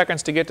 18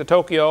 seconds to get to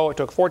Tokyo, it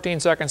took 14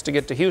 seconds to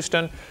get to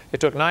Houston, it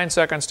took 9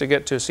 seconds to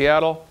get to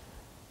Seattle,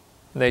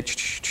 and they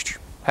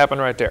happen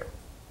right there.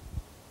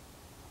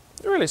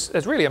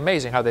 It's really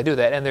amazing how they do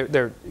that, and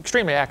they're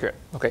extremely accurate.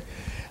 Okay,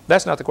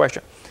 that's not the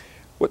question.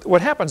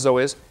 What happens, though,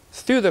 is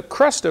through the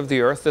crust of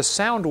the Earth, the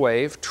sound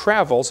wave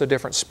travels a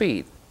different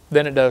speed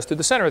than it does through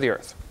the center of the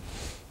Earth.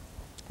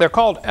 They're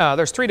called,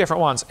 there's 3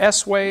 different ones,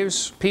 S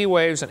waves, P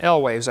waves, and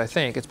L waves, I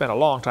think. It's been a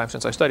long time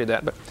since I studied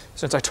that, but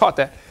since I taught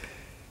that.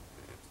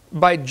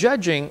 By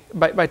judging,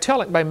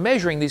 by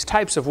measuring these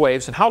types of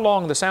waves and how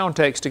long the sound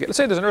takes to get, let's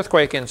say there's an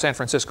earthquake in San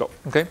Francisco,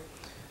 okay?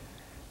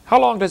 How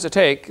long does it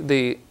take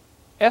the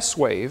S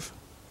wave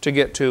to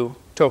get to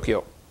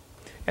Tokyo?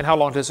 And how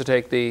long does it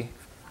take the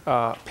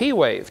P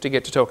wave to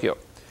get to Tokyo?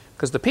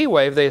 Because the P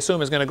wave, they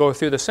assume, is going to go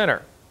through the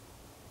center.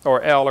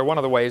 Or L, or one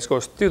of the waves,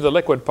 goes through the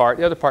liquid part.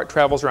 The other part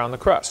travels around the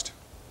crust.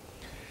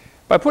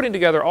 By putting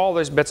together all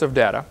these bits of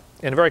data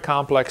in very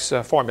complex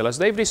formulas,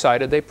 they've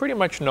decided they pretty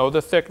much know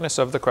the thickness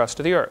of the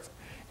crust of the Earth.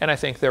 And I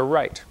think they're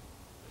right.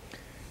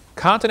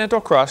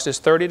 Continental crust is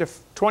 20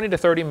 to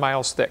 30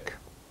 miles thick.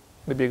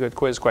 Would be a good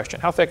quiz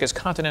question. How thick is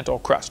continental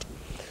crust?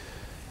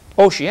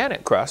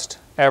 Oceanic crust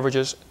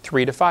averages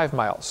 3 to 5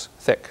 miles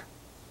thick.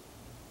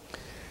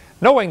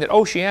 Knowing that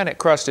oceanic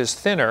crust is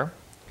thinner,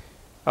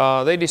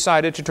 they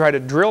decided to try to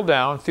drill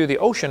down through the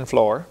ocean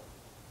floor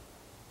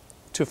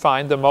to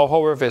find the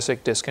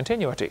Moho-Ravisic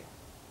discontinuity.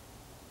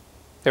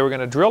 They were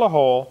going to drill a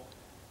hole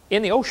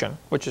in the ocean,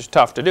 which is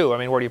tough to do. I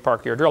mean, where do you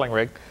park your drilling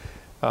rig?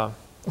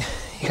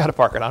 You got to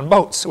park it on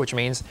boats, which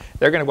means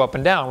they're going to go up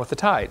and down with the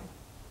tide.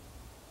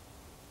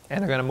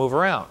 And they're going to move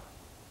around.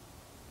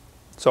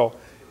 So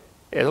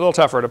It's a little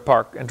tougher to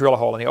park and drill a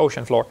hole in the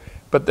ocean floor,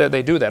 but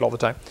they do that all the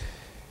time.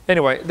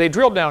 Anyway, they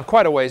drilled down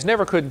quite a ways,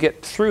 never could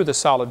get through the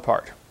solid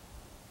part.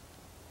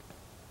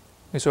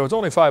 And so it's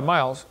only 5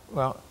 miles.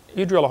 Well,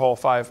 you drill a hole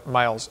 5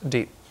 miles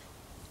deep.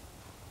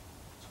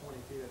 20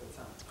 feet at a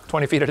time.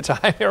 20 feet at a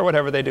time, or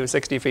whatever they do,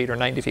 60 feet or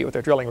 90 feet with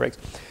their drilling rigs.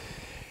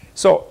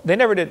 So they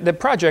never did. The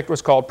project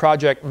was called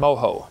Project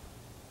Moho.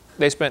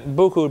 They spent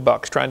buku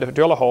bucks trying to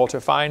drill a hole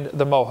to find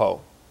the moho.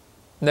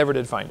 Never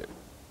did find it.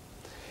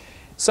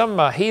 Some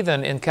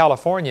heathen in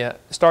California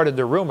started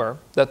the rumor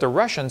that the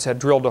Russians had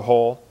drilled a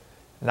hole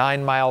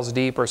 9 miles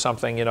deep or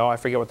something, you know, I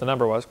forget what the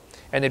number was,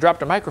 and they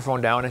dropped a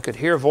microphone down and could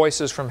hear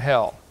voices from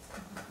hell.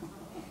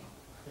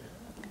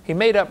 He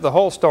made up the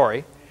whole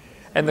story,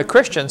 and the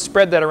Christians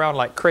spread that around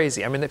like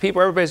crazy. I mean, the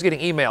people, everybody's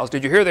getting emails.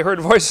 Did you hear they heard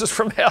voices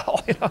from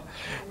hell? You know,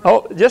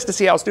 oh, just to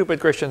see how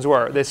stupid Christians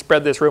were. They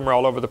spread this rumor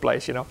all over the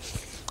place, you know.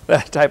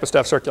 That type of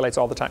stuff circulates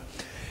all the time.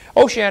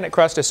 Oceanic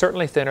crust is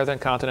certainly thinner than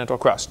continental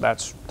crust.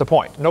 That's the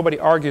point. Nobody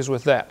argues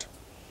with that.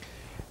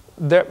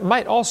 That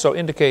might also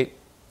indicate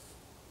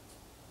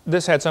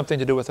this had something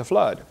to do with the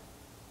flood.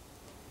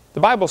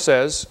 The Bible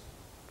says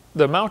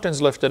the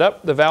mountains lifted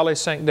up, the valleys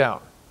sank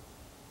down.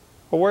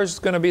 Well, where's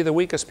going to be the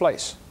weakest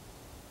place?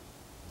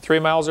 3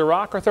 miles of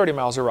rock or 30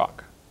 miles of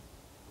rock?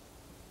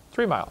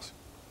 3 miles.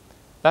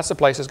 That's the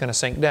place that's going to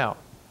sink down.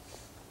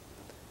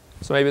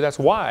 So maybe that's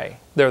why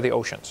they're the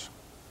oceans.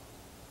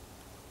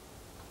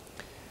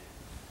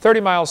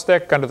 30 miles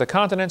thick under the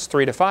continents,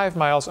 3 to 5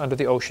 miles under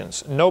the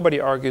oceans. Nobody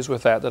argues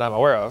with that I'm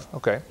aware of.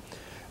 Okay.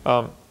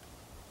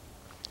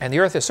 And the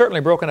earth is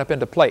certainly broken up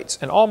into plates,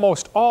 and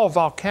almost all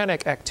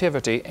volcanic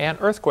activity and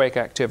earthquake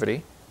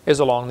activity is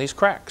along these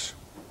cracks.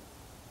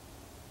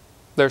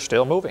 They're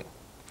still moving.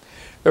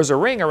 There's a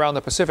ring around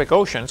the Pacific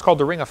Ocean, it's called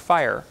the Ring of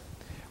Fire,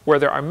 where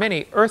there are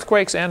many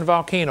earthquakes and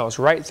volcanoes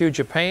right through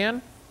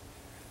Japan,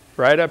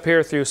 right up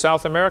here through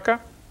South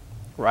America,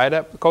 right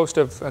up the coast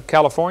of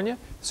California,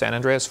 San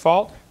Andreas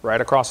Fault,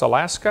 right across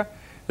Alaska.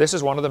 This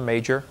is one of the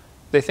major,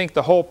 they think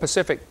the whole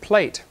Pacific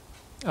plate,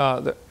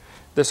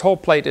 this whole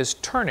plate is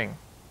turning.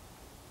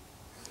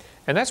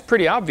 And that's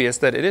pretty obvious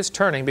that it is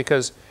turning,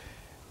 because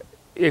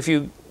if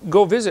you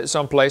go visit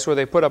some place where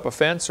they put up a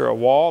fence or a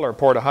wall or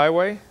poured a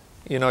highway,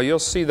 you know, you'll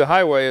see the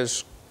highway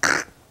is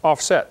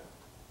offset,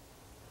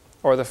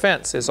 or the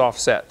fence is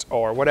offset,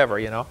 or whatever,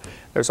 you know.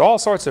 There's all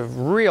sorts of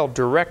real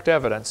direct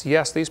evidence,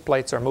 yes, these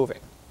plates are moving.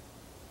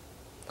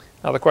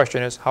 Now the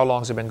question is, how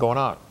long has it been going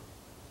on?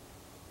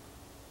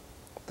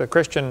 The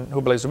Christian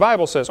who believes the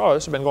Bible says, oh,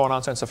 this has been going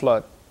on since the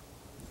flood.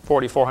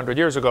 4,400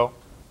 years ago,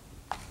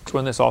 that's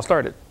when this all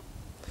started.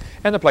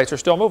 And the plates are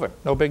still moving,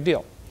 no big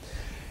deal.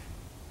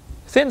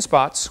 Thin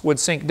spots would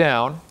sink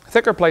down,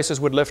 thicker places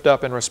would lift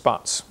up in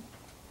response,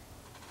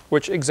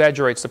 which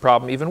exaggerates the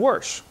problem even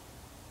worse.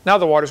 Now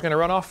the water's going to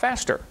run off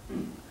faster.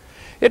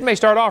 It may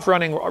start off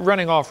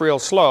running off real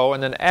slow,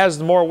 and then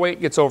as more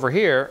weight gets over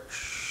here,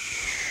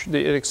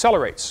 it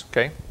accelerates,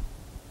 okay?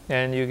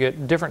 And you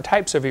get different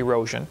types of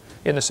erosion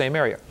in the same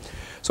area.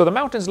 So the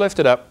mountains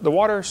lifted up, the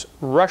water's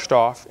rushed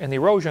off, and the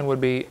erosion would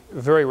be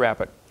very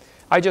rapid.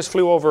 I just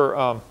flew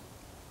over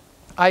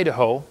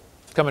Idaho,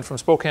 coming from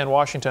Spokane,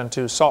 Washington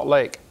to Salt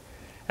Lake,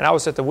 and I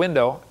was at the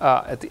window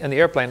in the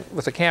airplane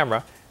with the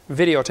camera,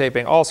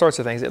 videotaping all sorts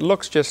of things. It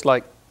looks just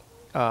like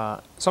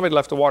somebody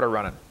left the water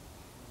running.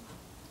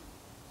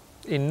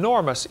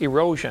 Enormous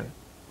erosion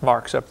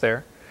marks up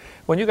there.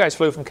 When you guys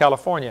flew from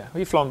California,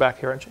 you've flown back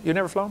here, haven't you? You've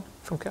never flown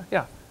from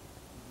California? Yeah.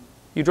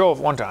 You drove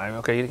one time,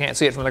 okay, you can't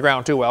see it from the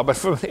ground too well, but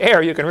from the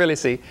air you can really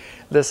see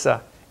this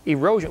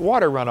erosion,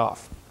 water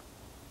runoff.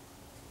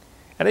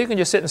 And you can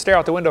just sit and stare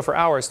out the window for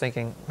hours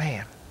thinking,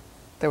 man,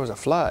 there was a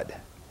flood.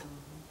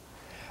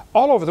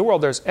 All over the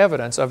world there's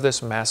evidence of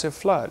this massive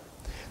flood.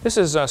 This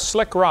is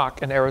Slick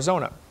Rock in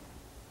Arizona.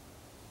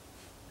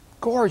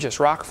 Gorgeous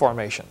rock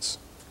formations.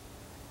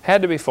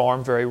 Had to be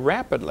formed very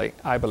rapidly,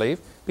 I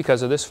believe,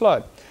 because of this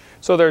flood.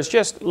 So there's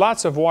just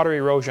lots of water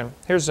erosion.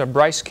 Here's a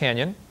Bryce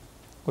Canyon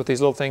with these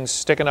little things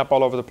sticking up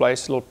all over the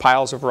place, little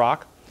piles of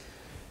rock.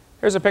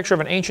 Here's a picture of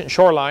an ancient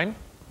shoreline.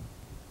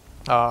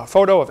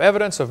 Photo of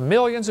evidence of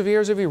millions of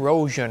years of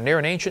erosion near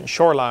an ancient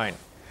shoreline.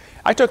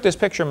 I took this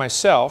picture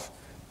myself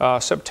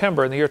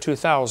September in the year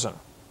 2000.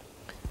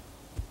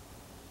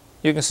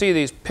 You can see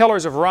these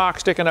pillars of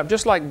rock sticking up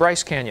just like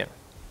Bryce Canyon.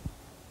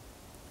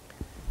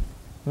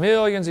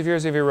 Millions of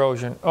years of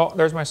erosion. Oh,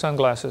 there's my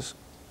sunglasses.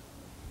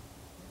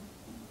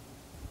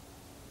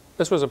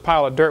 This was a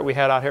pile of dirt we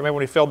had out here. Remember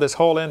when we filled this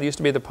hole in? It used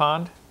to be the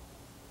pond.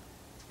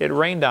 It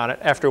rained on it.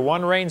 After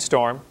one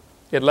rainstorm,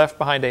 it left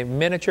behind a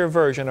miniature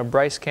version of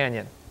Bryce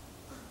Canyon.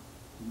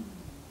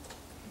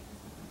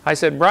 I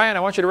said, Brian,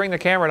 I want you to bring the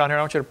camera down here.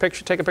 I want you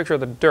to take a picture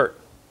of the dirt.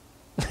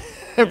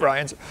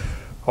 Brian said,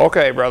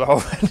 okay, Brother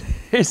Hovind.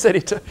 He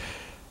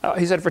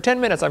said, for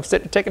 10 minutes I'm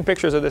taking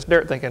pictures of this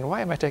dirt thinking,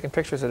 why am I taking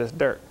pictures of this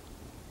dirt?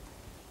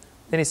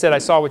 Then he said, I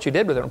saw what you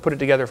did with it and put it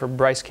together for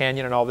Bryce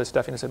Canyon and all this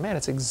stuff. And he said, man,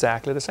 it's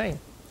exactly the same.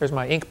 There's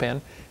my ink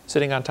pen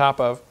sitting on top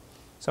of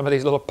some of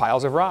these little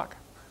piles of rock.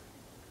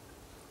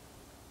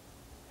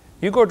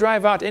 You go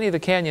drive out to any of the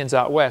canyons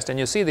out west, and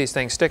you'll see these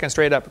things sticking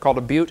straight up, called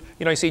a butte.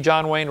 You know, you see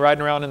John Wayne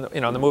riding around in the,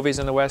 in the movies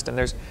in the west, and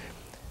there's,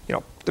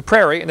 the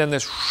prairie, and then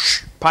this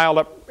piled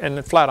up and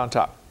then flat on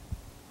top.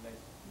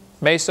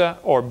 Mesa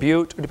or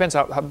butte. It depends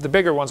how the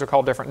bigger ones are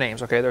called different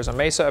names. Okay, there's a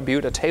mesa, a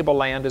butte, a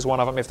tableland is one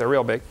of them if they're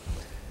real big.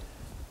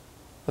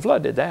 The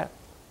flood did that.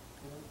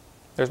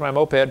 There's my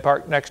moped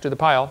parked next to the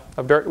pile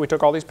of dirt we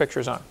took all these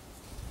pictures on.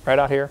 Right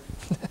out here,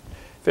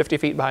 50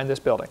 feet behind this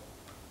building.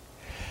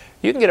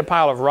 You can get a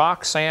pile of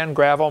rock, sand,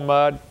 gravel,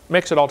 mud,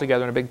 mix it all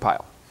together in a big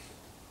pile.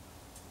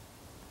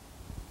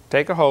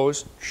 Take a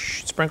hose,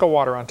 sprinkle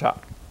water on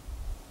top.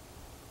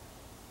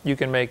 You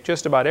can make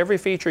just about every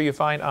feature you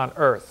find on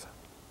Earth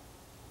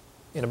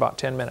in about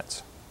 10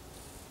 minutes.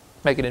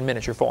 Make it in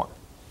miniature form.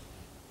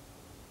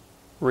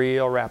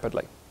 Real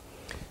rapidly.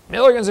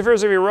 Millions of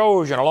years of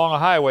erosion along a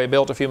highway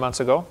built a few months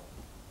ago.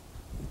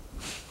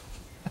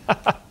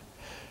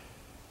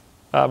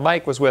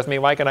 Mike was with me.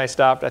 Mike and I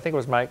stopped. I think it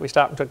was Mike. We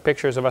stopped and took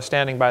pictures of us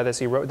standing by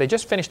this erosion. They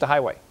just finished the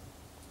highway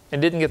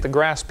and didn't get the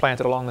grass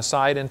planted along the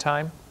side in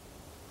time.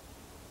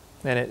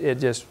 And it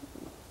just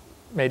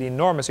made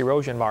enormous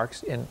erosion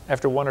marks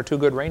after 1 or 2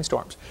 good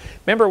rainstorms.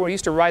 Remember when we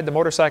used to ride the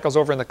motorcycles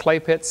over in the clay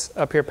pits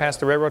up here past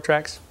the railroad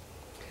tracks?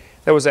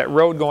 There was that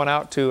road going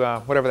out to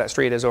whatever that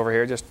street is over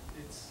here, just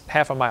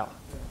half a mile.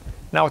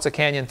 Now it's a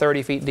canyon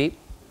 30 feet deep.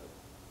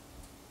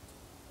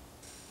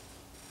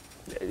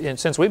 And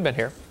since we've been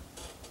here.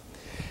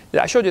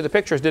 I showed you the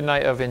pictures, didn't I,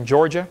 of in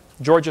Georgia,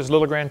 Georgia's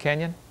Little Grand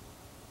Canyon?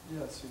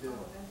 Yes, you did.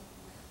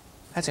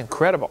 That's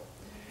incredible.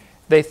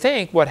 They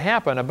think what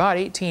happened about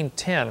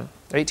 1810,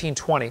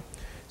 1820,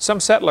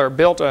 some settler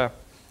built a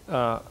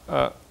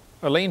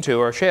lean-to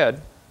or a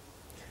shed,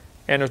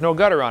 and there's no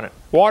gutter on it.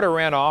 Water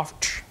ran off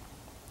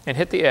and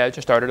hit the edge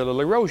and started a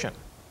little erosion,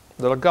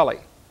 a little gully.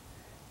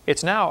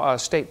 It's now a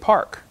state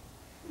park.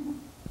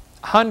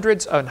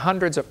 Hundreds and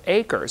hundreds of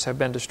acres have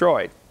been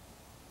destroyed.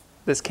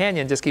 This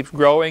canyon just keeps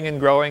growing and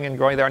growing and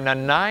growing. There are now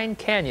 9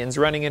 canyons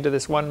running into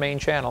this one main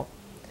channel.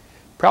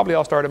 Probably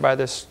all started by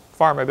this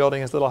farmer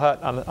building his little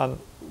hut on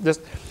this.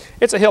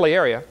 It's a hilly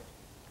area.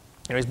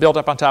 He's built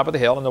up on top of the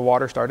hill, and the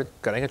water started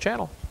cutting a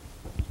channel.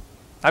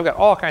 I've got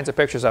all kinds of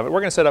pictures of it. We're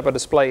going to set up a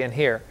display in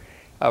here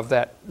of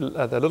that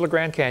the Little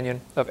Grand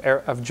Canyon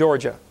of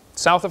Georgia,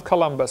 south of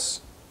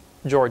Columbus,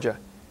 Georgia.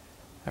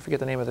 I forget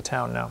the name of the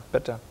town now,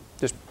 but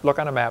just look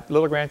on a map,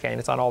 Little Grand Canyon,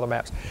 it's on all the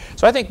maps.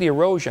 So I think the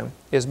erosion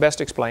is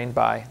best explained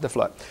by the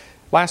flood.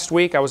 Last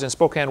week I was in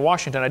Spokane,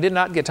 Washington. I did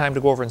not get time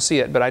to go over and see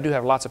it, but I do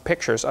have lots of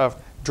pictures of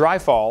Dry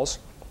Falls,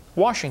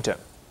 Washington.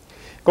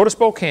 Go to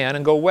Spokane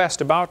and go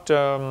west about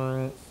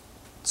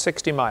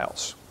 60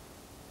 miles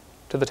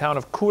to the town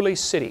of Coulee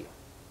City,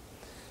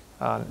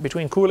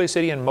 between Coulee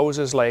City and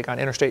Moses Lake on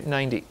Interstate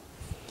 90.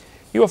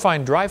 You will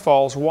find Dry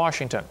Falls,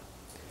 Washington.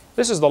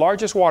 This is the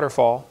largest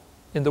waterfall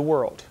in the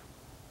world,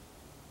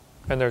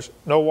 and there's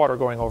no water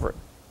going over it.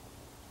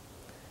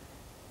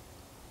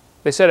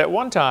 They said at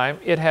one time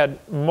it had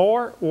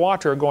more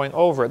water going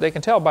over it. They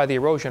can tell by the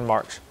erosion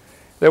marks.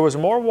 There was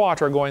more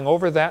water going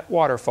over that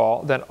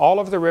waterfall than all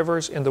of the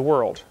rivers in the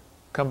world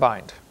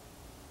combined.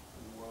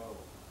 Whoa.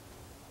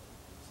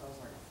 Sounds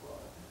like a flood.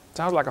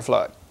 Sounds like a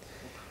flood.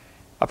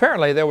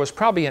 Apparently there was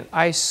probably an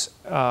ice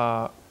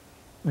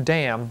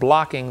dam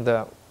blocking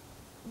the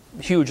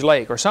huge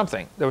lake or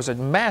something. There was a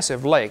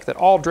massive lake that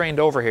all drained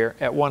over here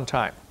at one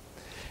time.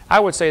 I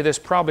would say this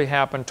probably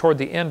happened toward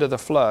the end of the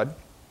flood,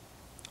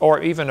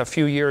 or even a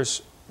few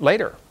years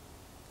later,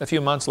 a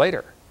few months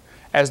later.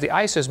 As the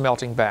ice is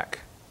melting back,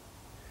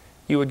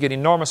 you would get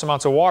enormous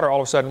amounts of water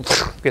all of a sudden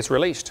gets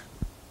released.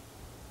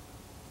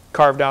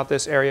 Carved out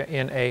this area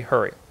in a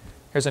hurry.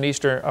 Here's a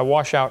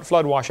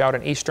flood washout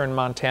in eastern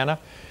Montana.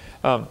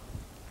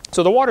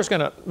 So the rock is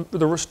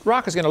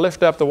going to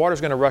lift up, the water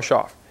is going to rush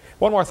off.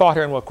 One more thought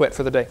here and we'll quit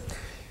for the day.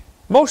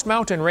 Most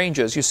mountain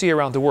ranges you see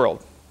around the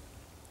world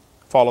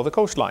follow the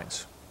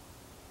coastlines.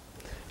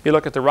 You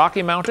look at the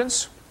Rocky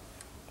Mountains,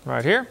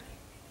 right here,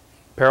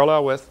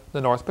 parallel with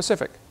the North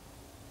Pacific.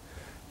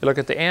 You look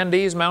at the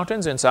Andes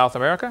Mountains in South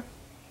America,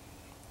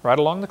 right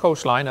along the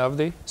coastline of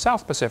the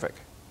South Pacific.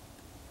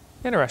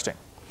 Interesting.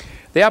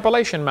 The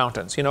Appalachian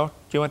Mountains, you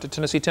went to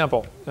Tennessee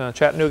Temple,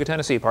 Chattanooga,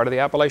 Tennessee, part of the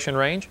Appalachian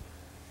Range,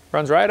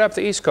 runs right up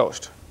the East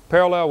Coast,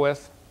 parallel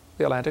with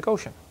the Atlantic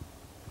Ocean.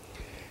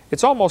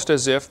 It's almost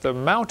as if the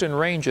mountain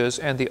ranges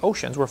and the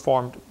oceans were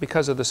formed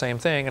because of the same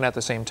thing and at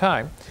the same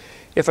time.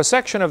 If a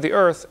section of the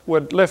earth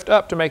would lift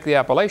up to make the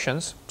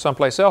Appalachians,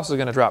 someplace else is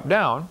going to drop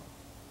down,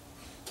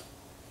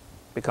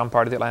 become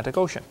part of the Atlantic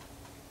Ocean.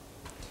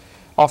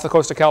 Off the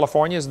coast of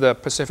California is the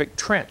Pacific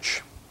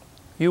Trench.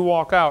 You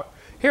walk out,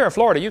 here in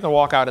Florida, you can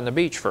walk out on the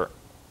beach for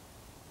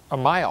a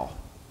mile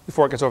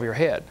before it gets over your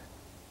head.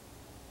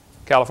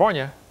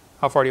 California,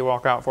 how far do you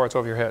walk out before it's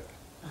over your head?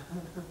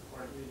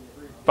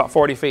 About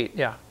 40 feet,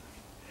 yeah.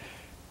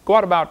 Go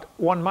out about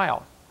 1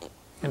 mile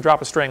and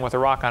drop a string with a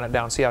rock on it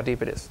down, see how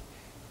deep it is.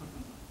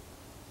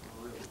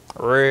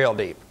 Real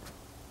deep.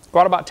 Go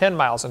out about 10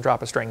 miles and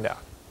drop a string down.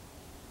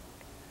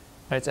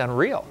 It's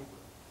unreal.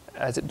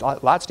 It's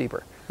lots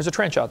deeper. There's a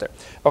trench out there.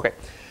 Okay.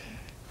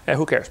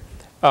 Who cares?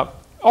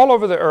 All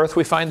over the earth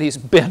we find these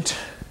bent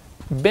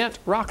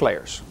rock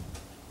layers.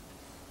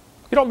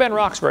 You don't bend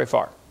rocks very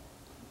far.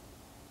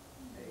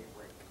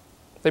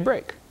 They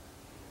break.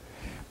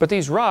 But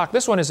these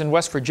this one is in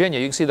West Virginia.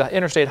 You can see the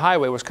interstate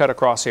highway was cut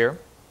across here.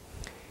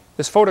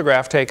 This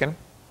photograph taken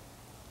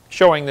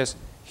showing this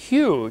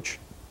huge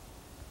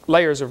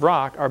layers of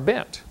rock are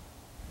bent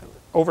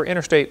over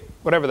interstate,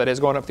 whatever that is,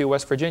 going up through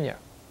West Virginia.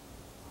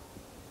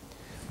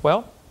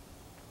 Well,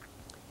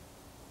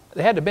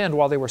 they had to bend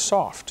while they were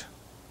soft,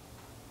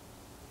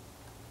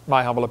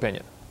 my humble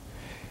opinion.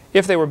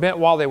 If they were bent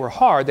while they were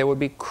hard, there would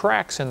be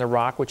cracks in the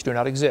rock which do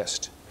not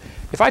exist.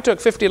 If I took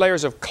 50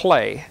 layers of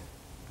clay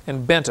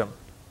and bent them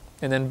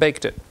and then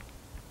baked it,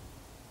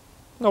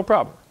 no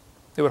problem.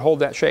 It would hold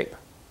that shape.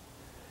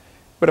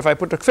 But if I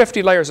took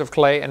 50 layers of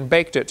clay and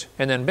baked it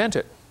and then bent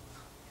it,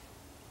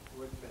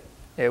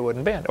 it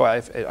wouldn't bend.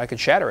 Well, I could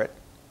shatter it,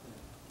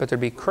 but there'd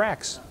be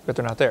cracks, but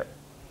they're not there.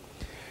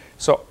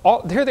 So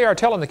here they are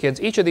telling the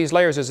kids each of these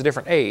layers is a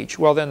different age.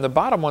 Well, then the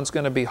bottom one's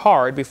going to be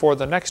hard before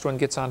the next one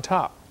gets on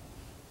top.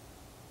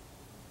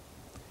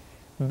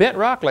 Bent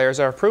rock layers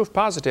are proof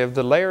positive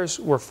the layers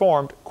were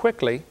formed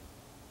quickly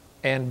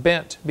and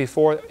bent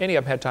before any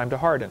of them had time to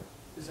harden.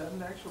 Is that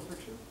an actual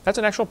picture? That's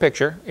an actual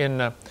picture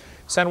in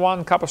San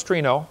Juan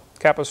Capistrano,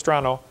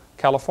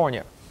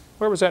 California.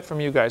 Where was that from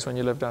you guys when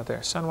you lived out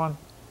there? San Juan?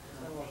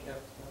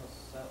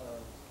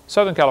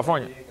 Southern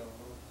California.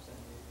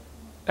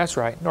 That's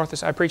right.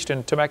 I preached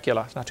in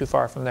Temecula. It's not too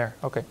far from there.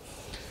 Okay.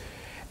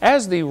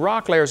 As the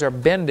rock layers are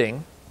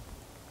bending,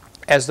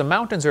 as the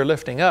mountains are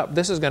lifting up,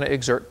 this is going to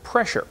exert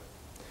pressure.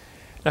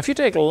 Now, if you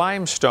take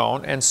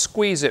limestone and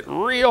squeeze it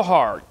real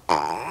hard,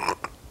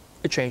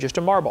 it changes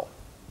to marble.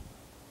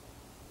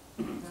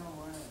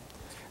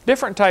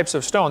 Different types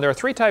of stone. There are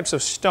 3 types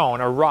of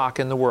stone or rock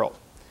in the world,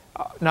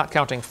 not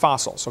counting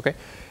fossils. Okay,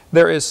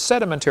 there is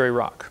sedimentary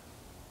rock,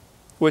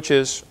 which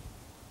is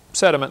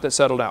sediment that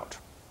settled out.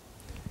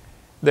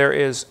 There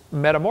is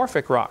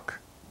metamorphic rock.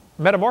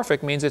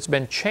 Metamorphic means it's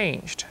been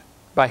changed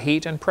by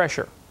heat and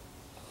pressure.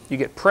 You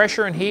get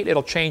pressure and heat,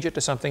 it'll change it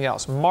to something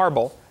else.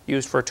 Marble,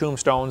 used for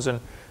tombstones and...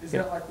 Is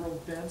that like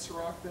real dense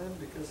rock then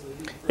because of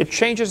the heat and It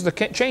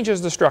pressure?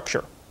 changes the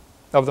structure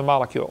of the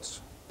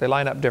molecules. They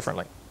line up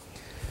differently.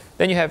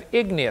 Then you have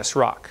igneous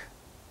rock.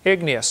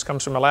 Igneous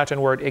comes from a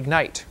Latin word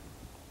ignite.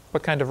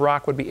 What kind of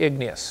rock would be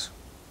igneous?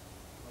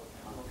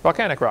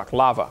 Volcanic rock,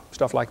 lava,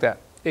 stuff like that.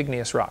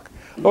 Igneous rock.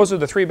 Those are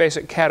the 3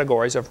 basic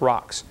categories of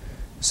rocks: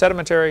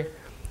 sedimentary,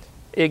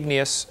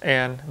 igneous,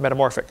 and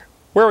metamorphic.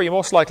 Where are you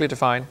most likely to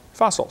find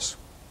fossils?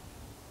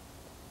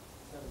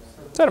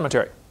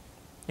 Sedimentary.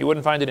 You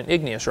wouldn't find it in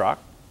igneous rock.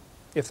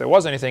 If there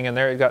was anything in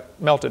there, it got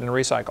melted and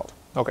recycled.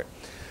 Okay.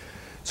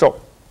 So,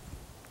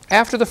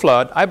 after the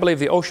flood, I believe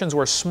the oceans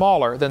were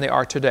smaller than they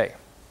are today.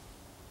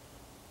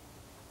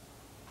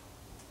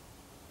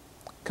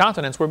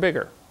 Continents were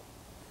bigger,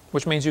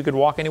 which means you could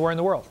walk anywhere in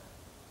the world.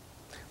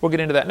 We'll get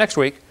into that next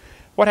week.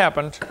 What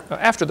happened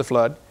after the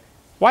flood?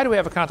 Why do we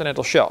have a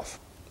continental shelf?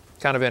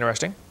 Kind of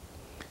interesting.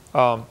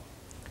 How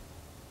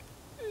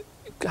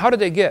did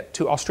they get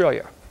to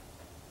Australia?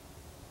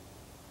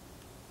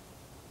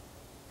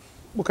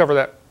 We'll cover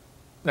that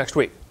next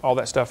week, all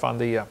that stuff on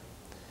the,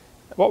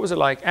 what was it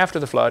like after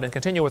the flood, and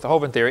continue with the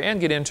Hovind theory,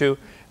 and get into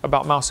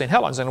about Mount St.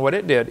 Helens and what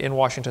it did in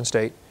Washington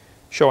State,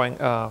 showing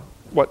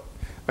what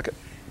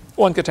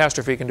one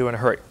catastrophe can do in a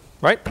hurry.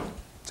 Right?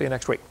 See you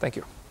next week. Thank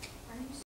you.